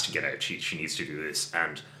has to get out, she needs to do this,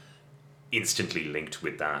 and instantly linked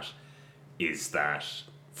with that is that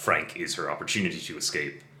Frank is her opportunity to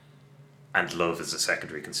escape, and love is a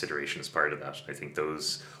secondary consideration as part of that. I think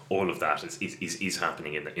all of that is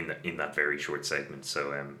happening in that very short segment.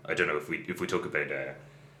 So I don't know if we talk about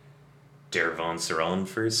Dervan Saran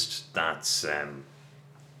first. That's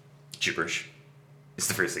gibberish. Is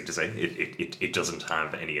the first thing to say. It doesn't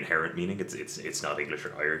have any inherent meaning. It's not English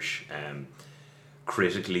or Irish.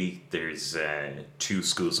 Critically, there's two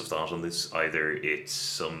schools of thought on this. Either it's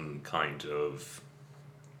some kind of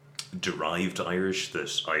derived Irish that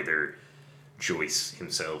either Joyce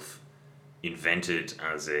himself invented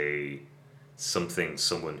as a something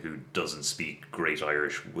someone who doesn't speak great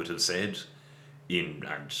Irish would have said, in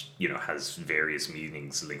and has various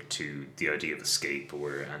meanings linked to the idea of escape,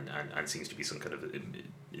 or and seems to be some kind of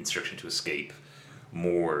instruction to escape.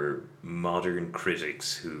 More modern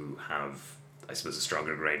critics who have, I suppose, a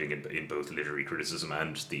stronger grounding in both literary criticism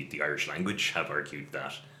and the Irish language have argued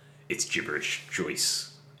that it's gibberish.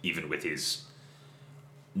 Joyce, even with his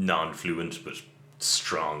non-fluent but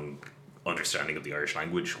strong understanding of the Irish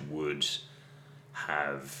language, would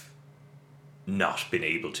have not been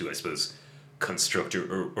able to, I suppose, construct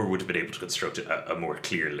or would have been able to construct a more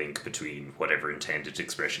clear link between whatever intended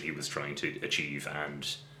expression he was trying to achieve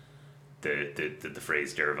and the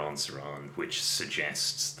phrase Dervan Saran, which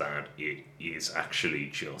suggests that it is actually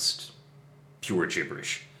just pure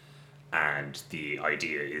gibberish. And the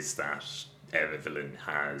idea is that Eveline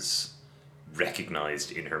has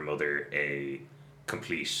recognized in her mother a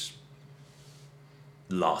complete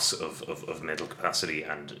loss of mental capacity,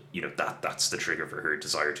 and that's the trigger for her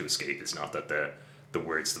desire to escape. It's not that the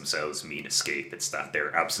words themselves mean escape, it's that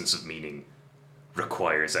their absence of meaning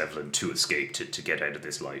requires Eveline to escape, to get out of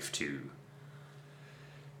this life, to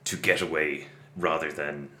get away, rather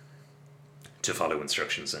than to follow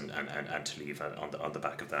instructions and to leave on the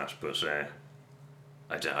back of that. But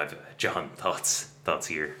I've John, thoughts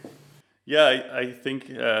here. Yeah, I think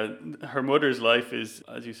her mother's life is,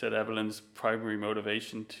 as you said, Evelyne's primary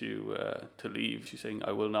motivation to leave. She's saying,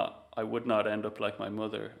 I would not end up like my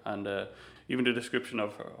mother. And even the description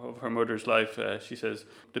of her mother's life, she says,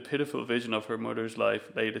 the pitiful vision of her mother's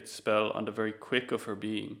life laid its spell on the very quick of her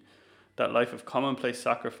being. That life of commonplace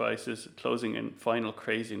sacrifices closing in final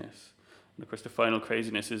craziness. And of course, the final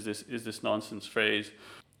craziness is this nonsense phrase.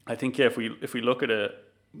 I think, yeah, if we look at it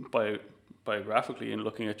biographically and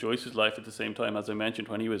looking at Joyce's life at the same time, as I mentioned,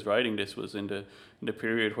 when he was writing this was in the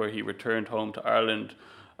period where he returned home to Ireland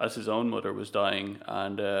as his own mother was dying,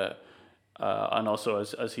 and also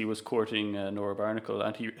as he was courting Nora Barnacle,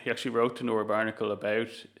 and he actually wrote to Nora Barnacle about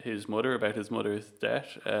his mother's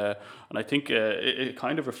death, and I think it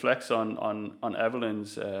kind of reflects on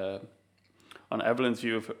Evelyne's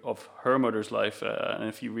view of her mother's life, and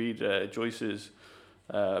if you read Joyce's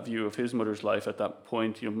view of his mother's life at that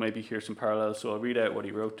point, you'll maybe hear some parallels. So I'll read out what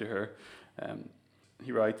he wrote to her.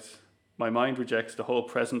 He writes, my mind rejects the whole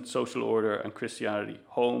present social order and Christianity,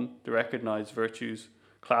 home, the recognized virtues,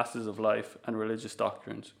 classes of life, and religious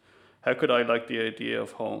doctrines. How could I like the idea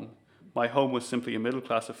of home? My home was simply a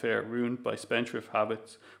middle-class affair ruined by spendthrift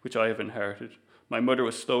habits which I have inherited. My mother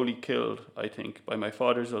was slowly killed, I think, by my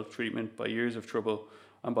father's ill-treatment, by years of trouble,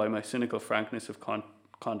 and by my cynical frankness of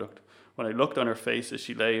conduct. When I looked on her face as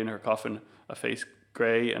she lay in her coffin, a face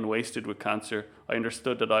grey and wasted with cancer, I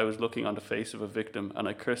understood that I was looking on the face of a victim, and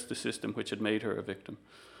I cursed the system which had made her a victim.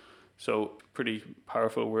 So, pretty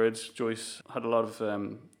powerful words. Joyce had a lot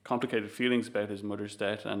of complicated feelings about his mother's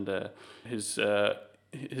death, and his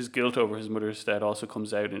guilt over his mother's death also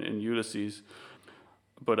comes out in Ulysses.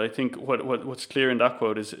 But I think what's clear in that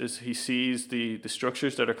quote is he sees the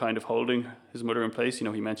structures that are kind of holding his mother in place. He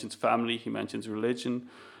mentions family, he mentions religion,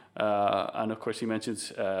 and of course he mentions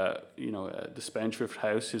the spendthrift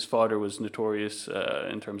house. His father was notorious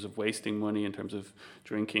in terms of wasting money, in terms of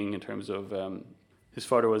drinking, in terms of his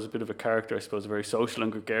father was a bit of a character, I suppose, a very social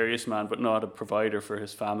and gregarious man, but not a provider for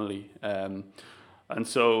his family. And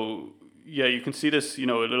so, yeah, you can see this, a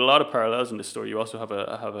lot of parallels in this story. You also have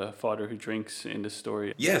a father who drinks in this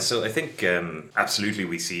story. Yeah, so I think absolutely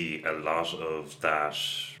we see a lot of that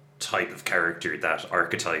type of character, that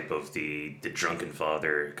archetype of the drunken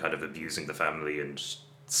father kind of abusing the family and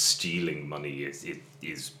stealing money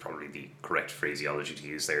is probably the correct phraseology to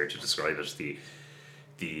use there to describe it.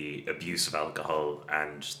 The abuse of alcohol,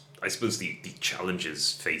 and I suppose the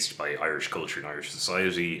challenges faced by Irish culture and Irish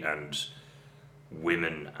society, and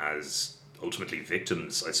women as ultimately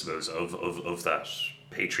victims, I suppose, of that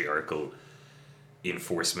patriarchal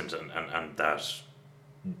enforcement and that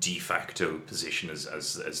de facto position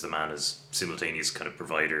as the man as simultaneous kind of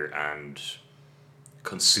provider and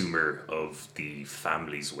consumer of the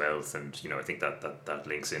family's wealth. And I think that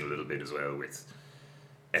links in a little bit as well with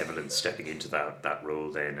Eveline stepping into that role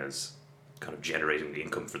then as kind of generating the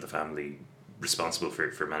income for the family, responsible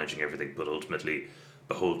for managing everything, but ultimately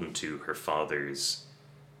beholden to her father's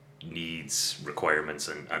needs, requirements,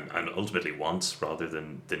 and ultimately wants rather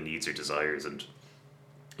than the needs or desires. And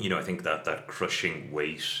I think that crushing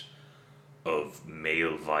weight of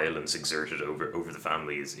male violence exerted over the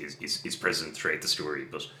family is present throughout the story,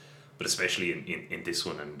 but especially in this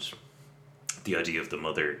one. And the idea of the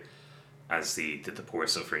mother as the poor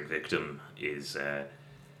suffering victim is a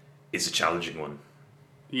challenging one.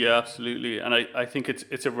 Yeah, absolutely. And I think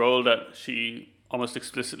it's a role that she almost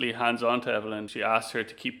explicitly hands on to Evelyn. She asks her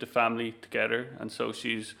to keep the family together, and so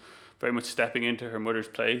she's very much stepping into her mother's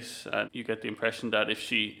place. And you get the impression that if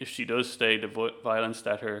she does stay, the violence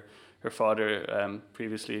that her father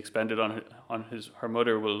previously expended on her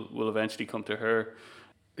mother will eventually come to her.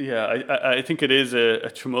 Yeah, I think it is a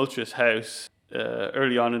tumultuous house.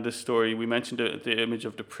 Early on in this story, we mentioned the image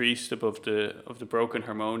of the priest above the broken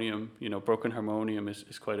harmonium. Broken harmonium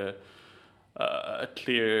is quite a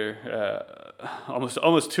clear,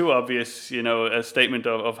 almost too obvious, a statement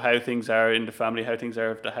of how things are in the family, how things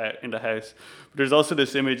are in the house. But there's also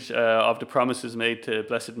this image of the promises made to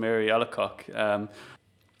Blessed Mary Alacoque.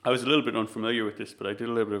 I was a little bit unfamiliar with this, but I did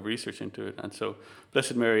a little bit of research into it. And so,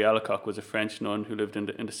 Blessed Mary Alacoque was a French nun who lived in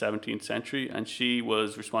the 17th century, and she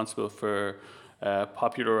was responsible for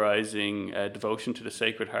popularizing devotion to the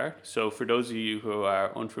Sacred Heart. So, for those of you who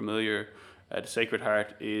are unfamiliar, the Sacred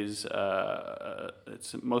Heart is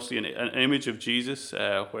it's mostly an image of Jesus,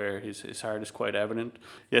 where his heart is quite evident.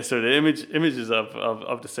 Yeah, so the images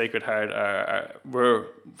of the Sacred Heart were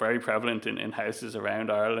very prevalent in houses around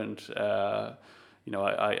Ireland.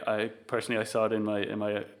 I personally I saw it in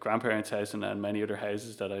my grandparents' house and many other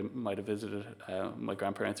houses that I might have visited, my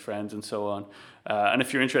grandparents' friends and so on. And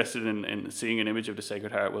if you're interested in seeing an image of the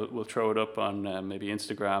Sacred Heart, we'll throw it up on maybe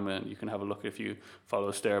Instagram, and you can have a look if you follow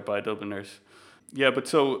us there by Dubliners. Yeah, but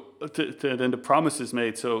so then the promise is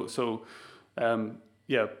made. Margaret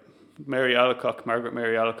Mary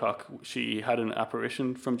Alacoque, she had an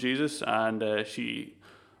apparition from Jesus, and she.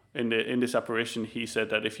 In this apparition, he said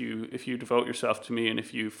that if you devote yourself to me, and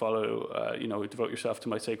if you follow, devote yourself to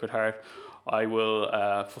my Sacred Heart, I will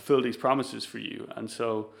fulfill these promises for you. And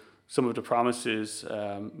so some of the promises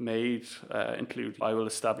made include, I will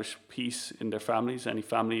establish peace in their families. Any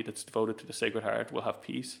family that's devoted to the Sacred Heart will have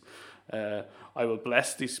peace. I will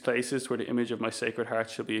bless these places where the image of my Sacred Heart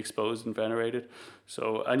shall be exposed and venerated.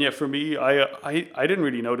 So, and yeah, for me, I didn't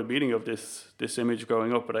really know the meaning of this image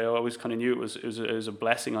growing up, but I always kind of knew it was a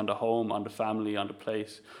blessing on the home, on the family, on the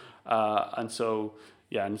place. And so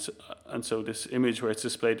this image where it's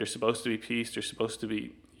displayed, there's supposed to be peace, there's supposed to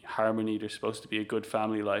be harmony, there's supposed to be a good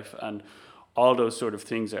family life, and all those sort of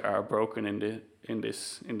things are broken in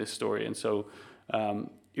this story. And so,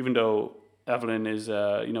 even though Eveline is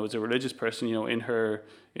is a religious person, in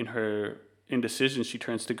her indecision, she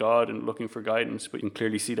turns to God and looking for guidance. But you can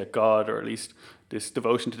clearly see that God, or at least this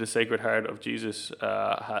devotion to the Sacred Heart of Jesus,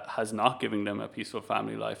 has not given them a peaceful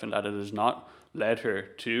family life, and that it has not led her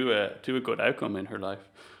to a good outcome in her life.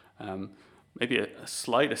 Maybe a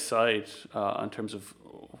slight aside in terms of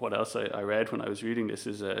what else I read when I was reading this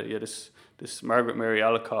is this Margaret Mary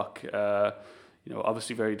Alacoque,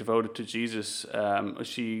 obviously very devoted to Jesus.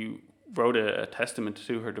 She wrote a testament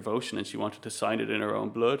to her devotion, and she wanted to sign it in her own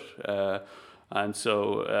blood. And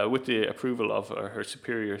so, with the approval of her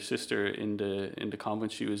superior sister in the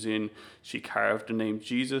convent she was in, she carved the name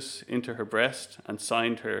Jesus into her breast and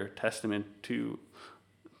signed her testament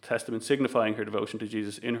signifying her devotion to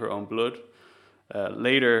Jesus in her own blood.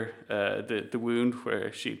 Later, the wound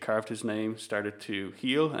where she carved his name started to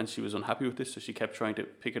heal, and she was unhappy with this, so she kept trying to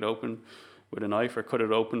pick it open with a knife or cut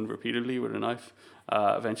it open repeatedly with a knife.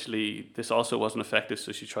 Eventually, this also wasn't effective,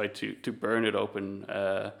 so she tried to burn it open,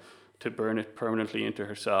 to burn it permanently into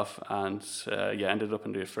herself, and ended up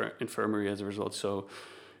in the infirmary as a result. So,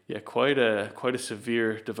 quite a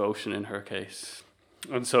severe devotion in her case.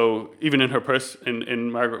 And so, even in her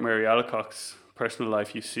in Margaret Mary Alacoque's personal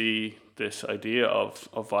life, you see this idea of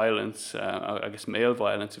violence, I guess male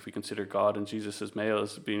violence, if we consider God and Jesus as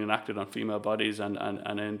males, being enacted on female bodies and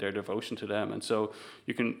in their devotion to them. And so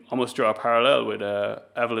you can almost draw a parallel with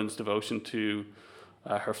Evelyne's devotion to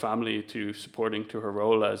her family, to supporting to her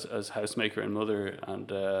role as housemaker and mother, and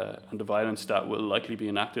the violence that will likely be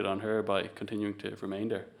enacted on her by continuing to remain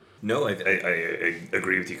there. No, I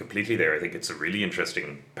agree with you completely there. I think it's a really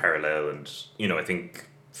interesting parallel, and I think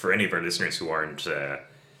for any of our listeners who aren't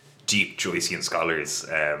deep Joycean scholars,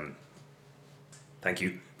 thank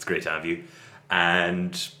you. It's great to have you.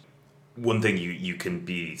 And one thing you can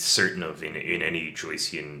be certain of in any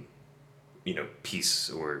Joycean piece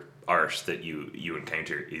or art that you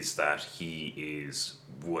encounter is that he is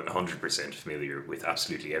 100% familiar with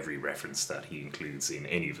absolutely every reference that he includes in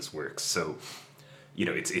any of his works. So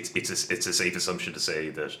it's a safe assumption to say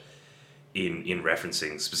that in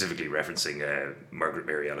specifically referencing Margaret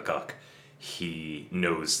Mary Alacoque, he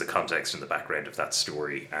knows the context and the background of that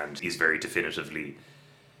story and is very definitively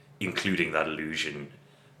including that allusion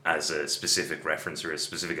as a specific reference or a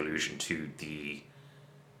specific allusion to the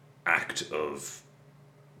act of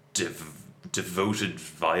devoted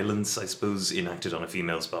violence, I suppose, enacted on a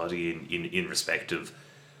female's body in respect of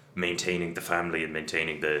maintaining the family and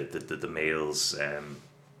maintaining the male's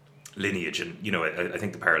lineage. And I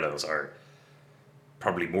think the parallels are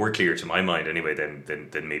probably more clear to my mind anyway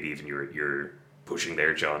than maybe even you're pushing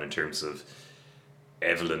there, John, in terms of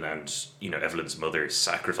Eveline and Eveline's mother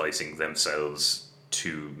sacrificing themselves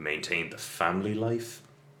to maintain the family life,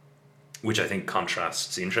 which I think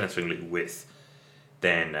contrasts interestingly with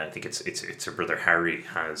then I think it's her brother Harry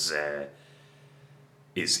has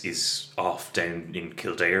is off down in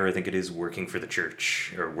Kildare, I think it is, working for the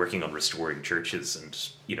church or working on restoring churches, and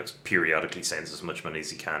periodically sends as much money as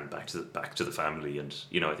he can back to the family. And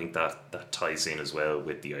I think that ties in as well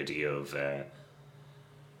with the idea of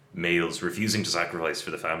males refusing to sacrifice for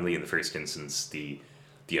the family in the first instance. The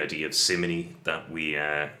idea of simony that we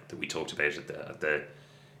talked about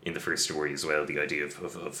in the first story as well. The idea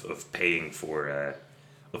of paying for.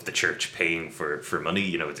 Of the church paying for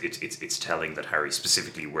money, it's telling that Harry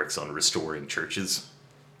specifically works on restoring churches,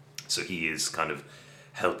 so he is kind of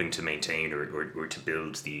helping to maintain or to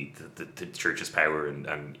build the church's power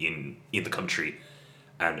and in the country,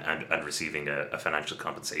 and receiving a financial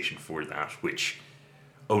compensation for that, which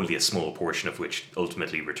only a small portion of which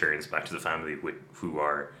ultimately returns back to the family, who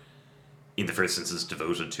are in the first instance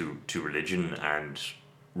devoted to religion and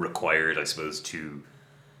required, I suppose, to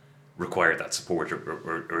require that support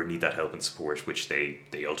or need that help and support, which they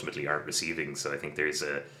ultimately aren't receiving. So I think there's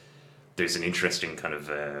an interesting kind of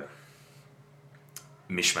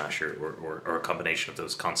mishmash or a combination of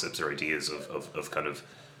those concepts or ideas of kind of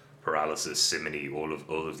paralysis, simony, all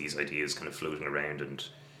of these ideas kind of floating around and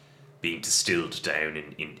being distilled down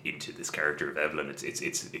into this character of Eveline.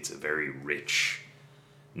 It's a very rich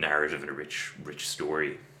narrative and a rich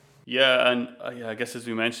story. Yeah, and I guess as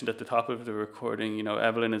we mentioned at the top of the recording,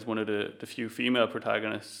 Eveline is one of the few female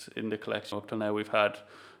protagonists in the collection. Up till now, we've had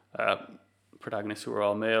protagonists who are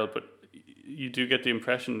all male, but you do get the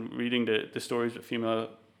impression, reading the stories with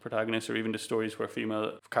female protagonists, or even the stories where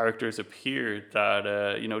female characters appear, that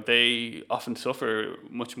they often suffer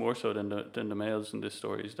much more so than the males in the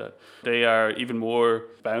stories. That they are even more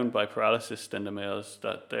bound by paralysis than the males.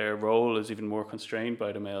 That their role is even more constrained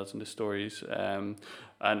by the males in the stories. And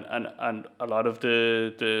a lot of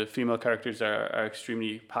the female characters are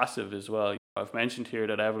extremely passive as well. I've mentioned here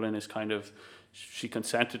that Eveline is she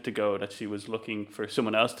consented to go, that she was looking for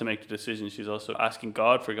someone else to make the decision. She's also asking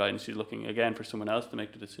God for guidance. She's looking again for someone else to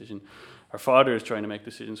make the decision. Her father is trying to make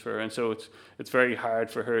decisions for her, and so it's very hard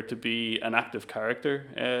for her to be an active character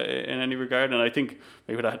in any regard. And I think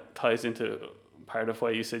maybe that ties into part of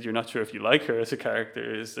why you said you're not sure if you like her as a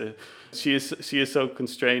character, is that she is so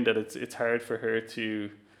constrained that it's hard for her to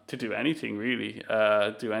do anything really,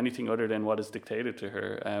 do anything other than what is dictated to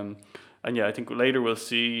her. And yeah, I think later we'll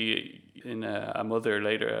see in a mother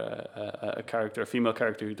later a female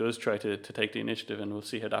character who does try to take the initiative, and we'll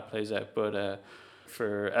see how that plays out. But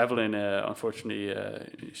for Eveline, unfortunately,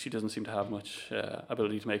 she doesn't seem to have much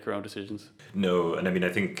ability to make her own decisions. No, and I mean, I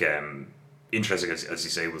think interesting, as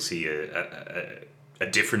you say, we'll see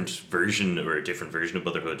a different version of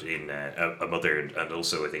motherhood in a mother, and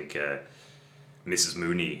also I think Mrs.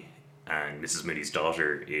 Mooney and Mrs. Mooney's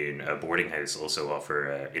daughter in a boarding house also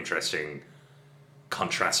offer interesting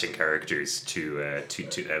contrasting characters to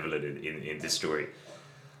Eveline in this story.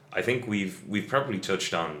 I think we've probably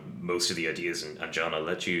touched on most of the ideas, and John, I'll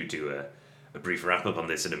let you do a brief wrap up on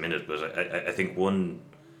this in a minute, but I think one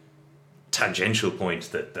tangential point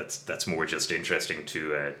that's more just interesting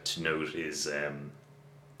to note is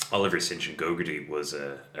Oliver St. John Gogarty was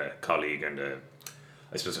a colleague and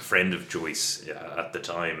I suppose a friend of Joyce at the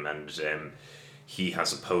time, and he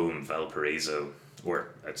has a poem, Valparaiso, or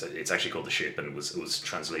it's actually called The Ship, and it was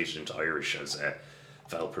translated into Irish as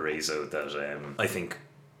Valparaiso, that I think,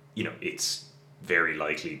 it's very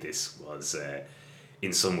likely this was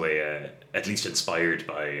in some way at least inspired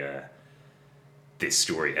by this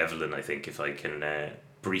story, Eveline. I think if I can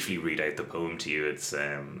briefly read out the poem to you, it's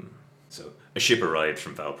so a ship arrived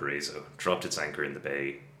from Valparaiso, dropped its anchor in the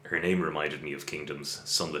bay. Her name reminded me of kingdoms,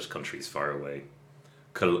 sunlit countries far away.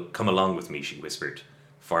 Come along with me, she whispered,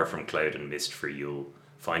 far from cloud and mist for Yule,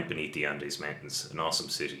 find beneath the Andes Mountains an awesome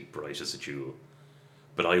city, bright as a jewel.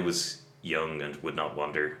 But I was young and would not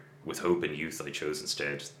wander. With hope and youth I chose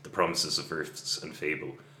instead the promises of verse and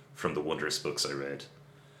fable from the wondrous books I read.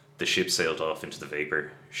 The ship sailed off into the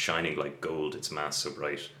vapour, shining like gold, its mast so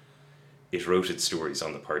bright. It wrote its stories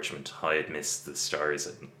on the parchment, high amidst the stars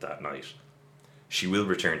that night. She will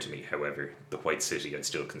return to me, however, the white city I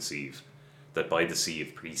still conceive, that by the sea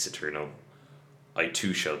of peace eternal, I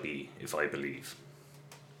too shall be, if I believe.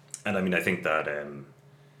 And I mean, I think that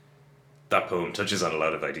that poem touches on a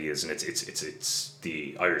lot of ideas, and it's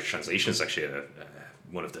the Irish translation is actually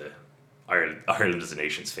one of the Ireland as a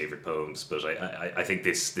nation's favorite poems. But I think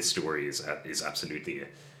this story is absolutely,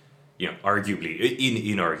 arguably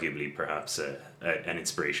inarguably perhaps an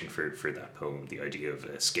inspiration for that poem. The idea of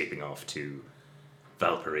escaping off to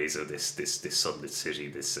Valparaiso, this sunlit city,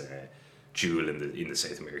 this jewel in the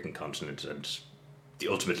South American continent, and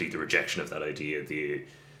ultimately the rejection of that idea.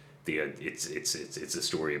 It's a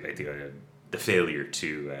story about the failure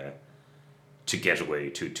to get away,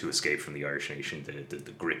 to escape from the Irish nation,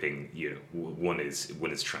 the gripping, one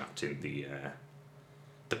is trapped in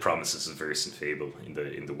the promises of verse and fable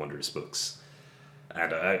in the wondrous books.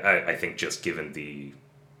 And I think just given the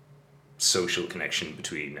social connection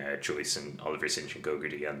between Joyce and Oliver St. John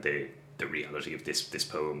Gogarty, and the reality of this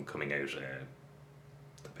poem coming out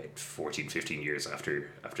about 14, 15 years after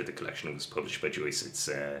the collection was published by Joyce,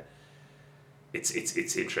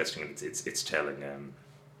 it's interesting, and it's telling.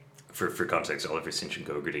 For context, Oliver St. John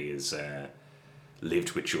Gogarty is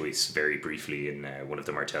lived with Joyce very briefly in one of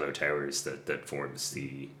the Martello Towers that forms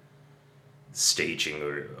the staging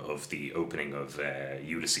of the opening of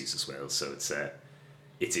Ulysses as well. So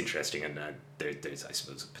it's interesting, and there's, I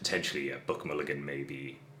suppose, potentially Buck Mulligan may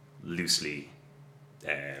be loosely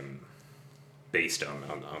based on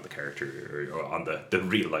the character or on the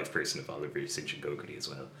real life person of Oliver St. John Gogarty as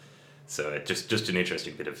well. So just an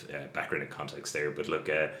interesting bit of background and context there. But look,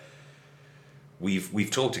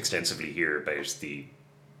 we've talked extensively here about the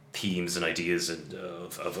themes and ideas and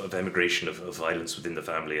of emigration, of violence within the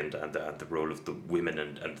family, and the role of the women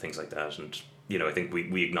and things like that. And I think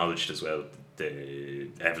we acknowledged as well the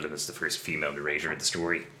Eveline is the first female narrator in the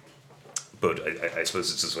story. But I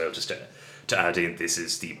suppose it's as well just to add in, this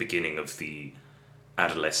is the beginning of the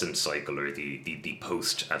adolescent cycle, or the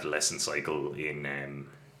post-adolescent cycle in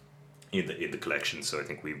the collection. So I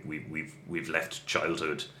think we've left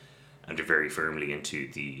childhood and are very firmly into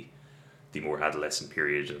the more adolescent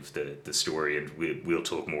period of the story, and we'll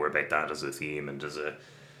talk more about that as a theme and as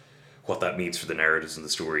what that means for the narratives and the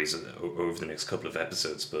stories over the next couple of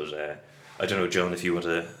episodes. But I don't know, John, if you want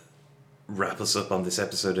to wrap us up on this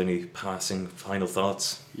episode, any passing final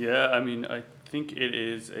thoughts? Yeah, I mean, I think it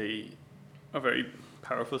is a very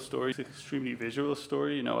powerful story. It's an extremely visual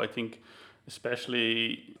story. I think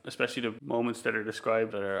especially the moments that are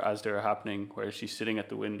described that are as they're happening, where she's sitting at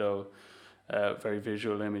the window, very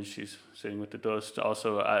visual image. She's sitting with the dust.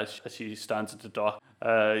 Also, as she stands at the dock,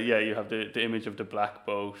 you have the image of the black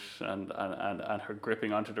boat and her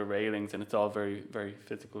gripping onto the railings, and it's all very, very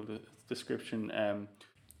physical description.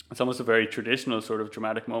 It's almost a very traditional sort of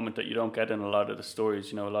dramatic moment that you don't get in a lot of the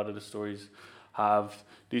stories. A lot of the stories have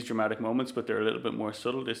these dramatic moments, but they're a little bit more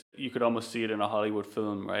subtle. You could almost see it in a Hollywood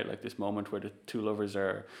film, right? Like this moment where the two lovers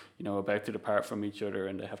are, about to depart from each other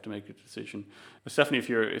and they have to make a decision. But Stephanie, if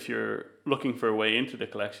you're looking for a way into the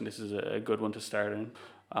collection, this is a good one to start in.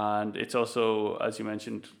 And it's also, as you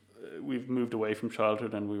mentioned, we've moved away from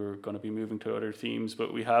childhood and we were going to be moving to other themes,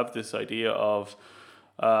 but we have this idea of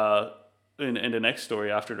in the next story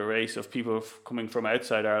after the race, of people coming from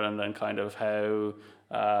outside Ireland, and kind of how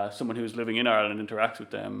someone who's living in Ireland interacts with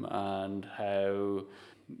them, and how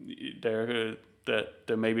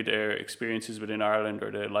maybe their experiences within Ireland or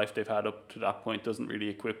the life they've had up to that point doesn't really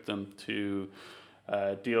equip them to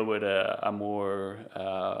deal with a more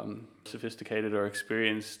sophisticated or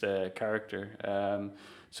experienced character.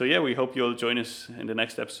 So yeah, we hope you'll join us in the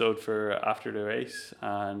next episode for After the Race,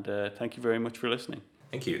 and thank you very much for listening.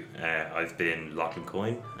 Thank you. I've been Lachlan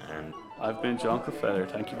Coyne, and I've been John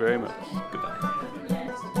Clefeather. Thank you very much.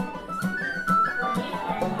 Goodbye.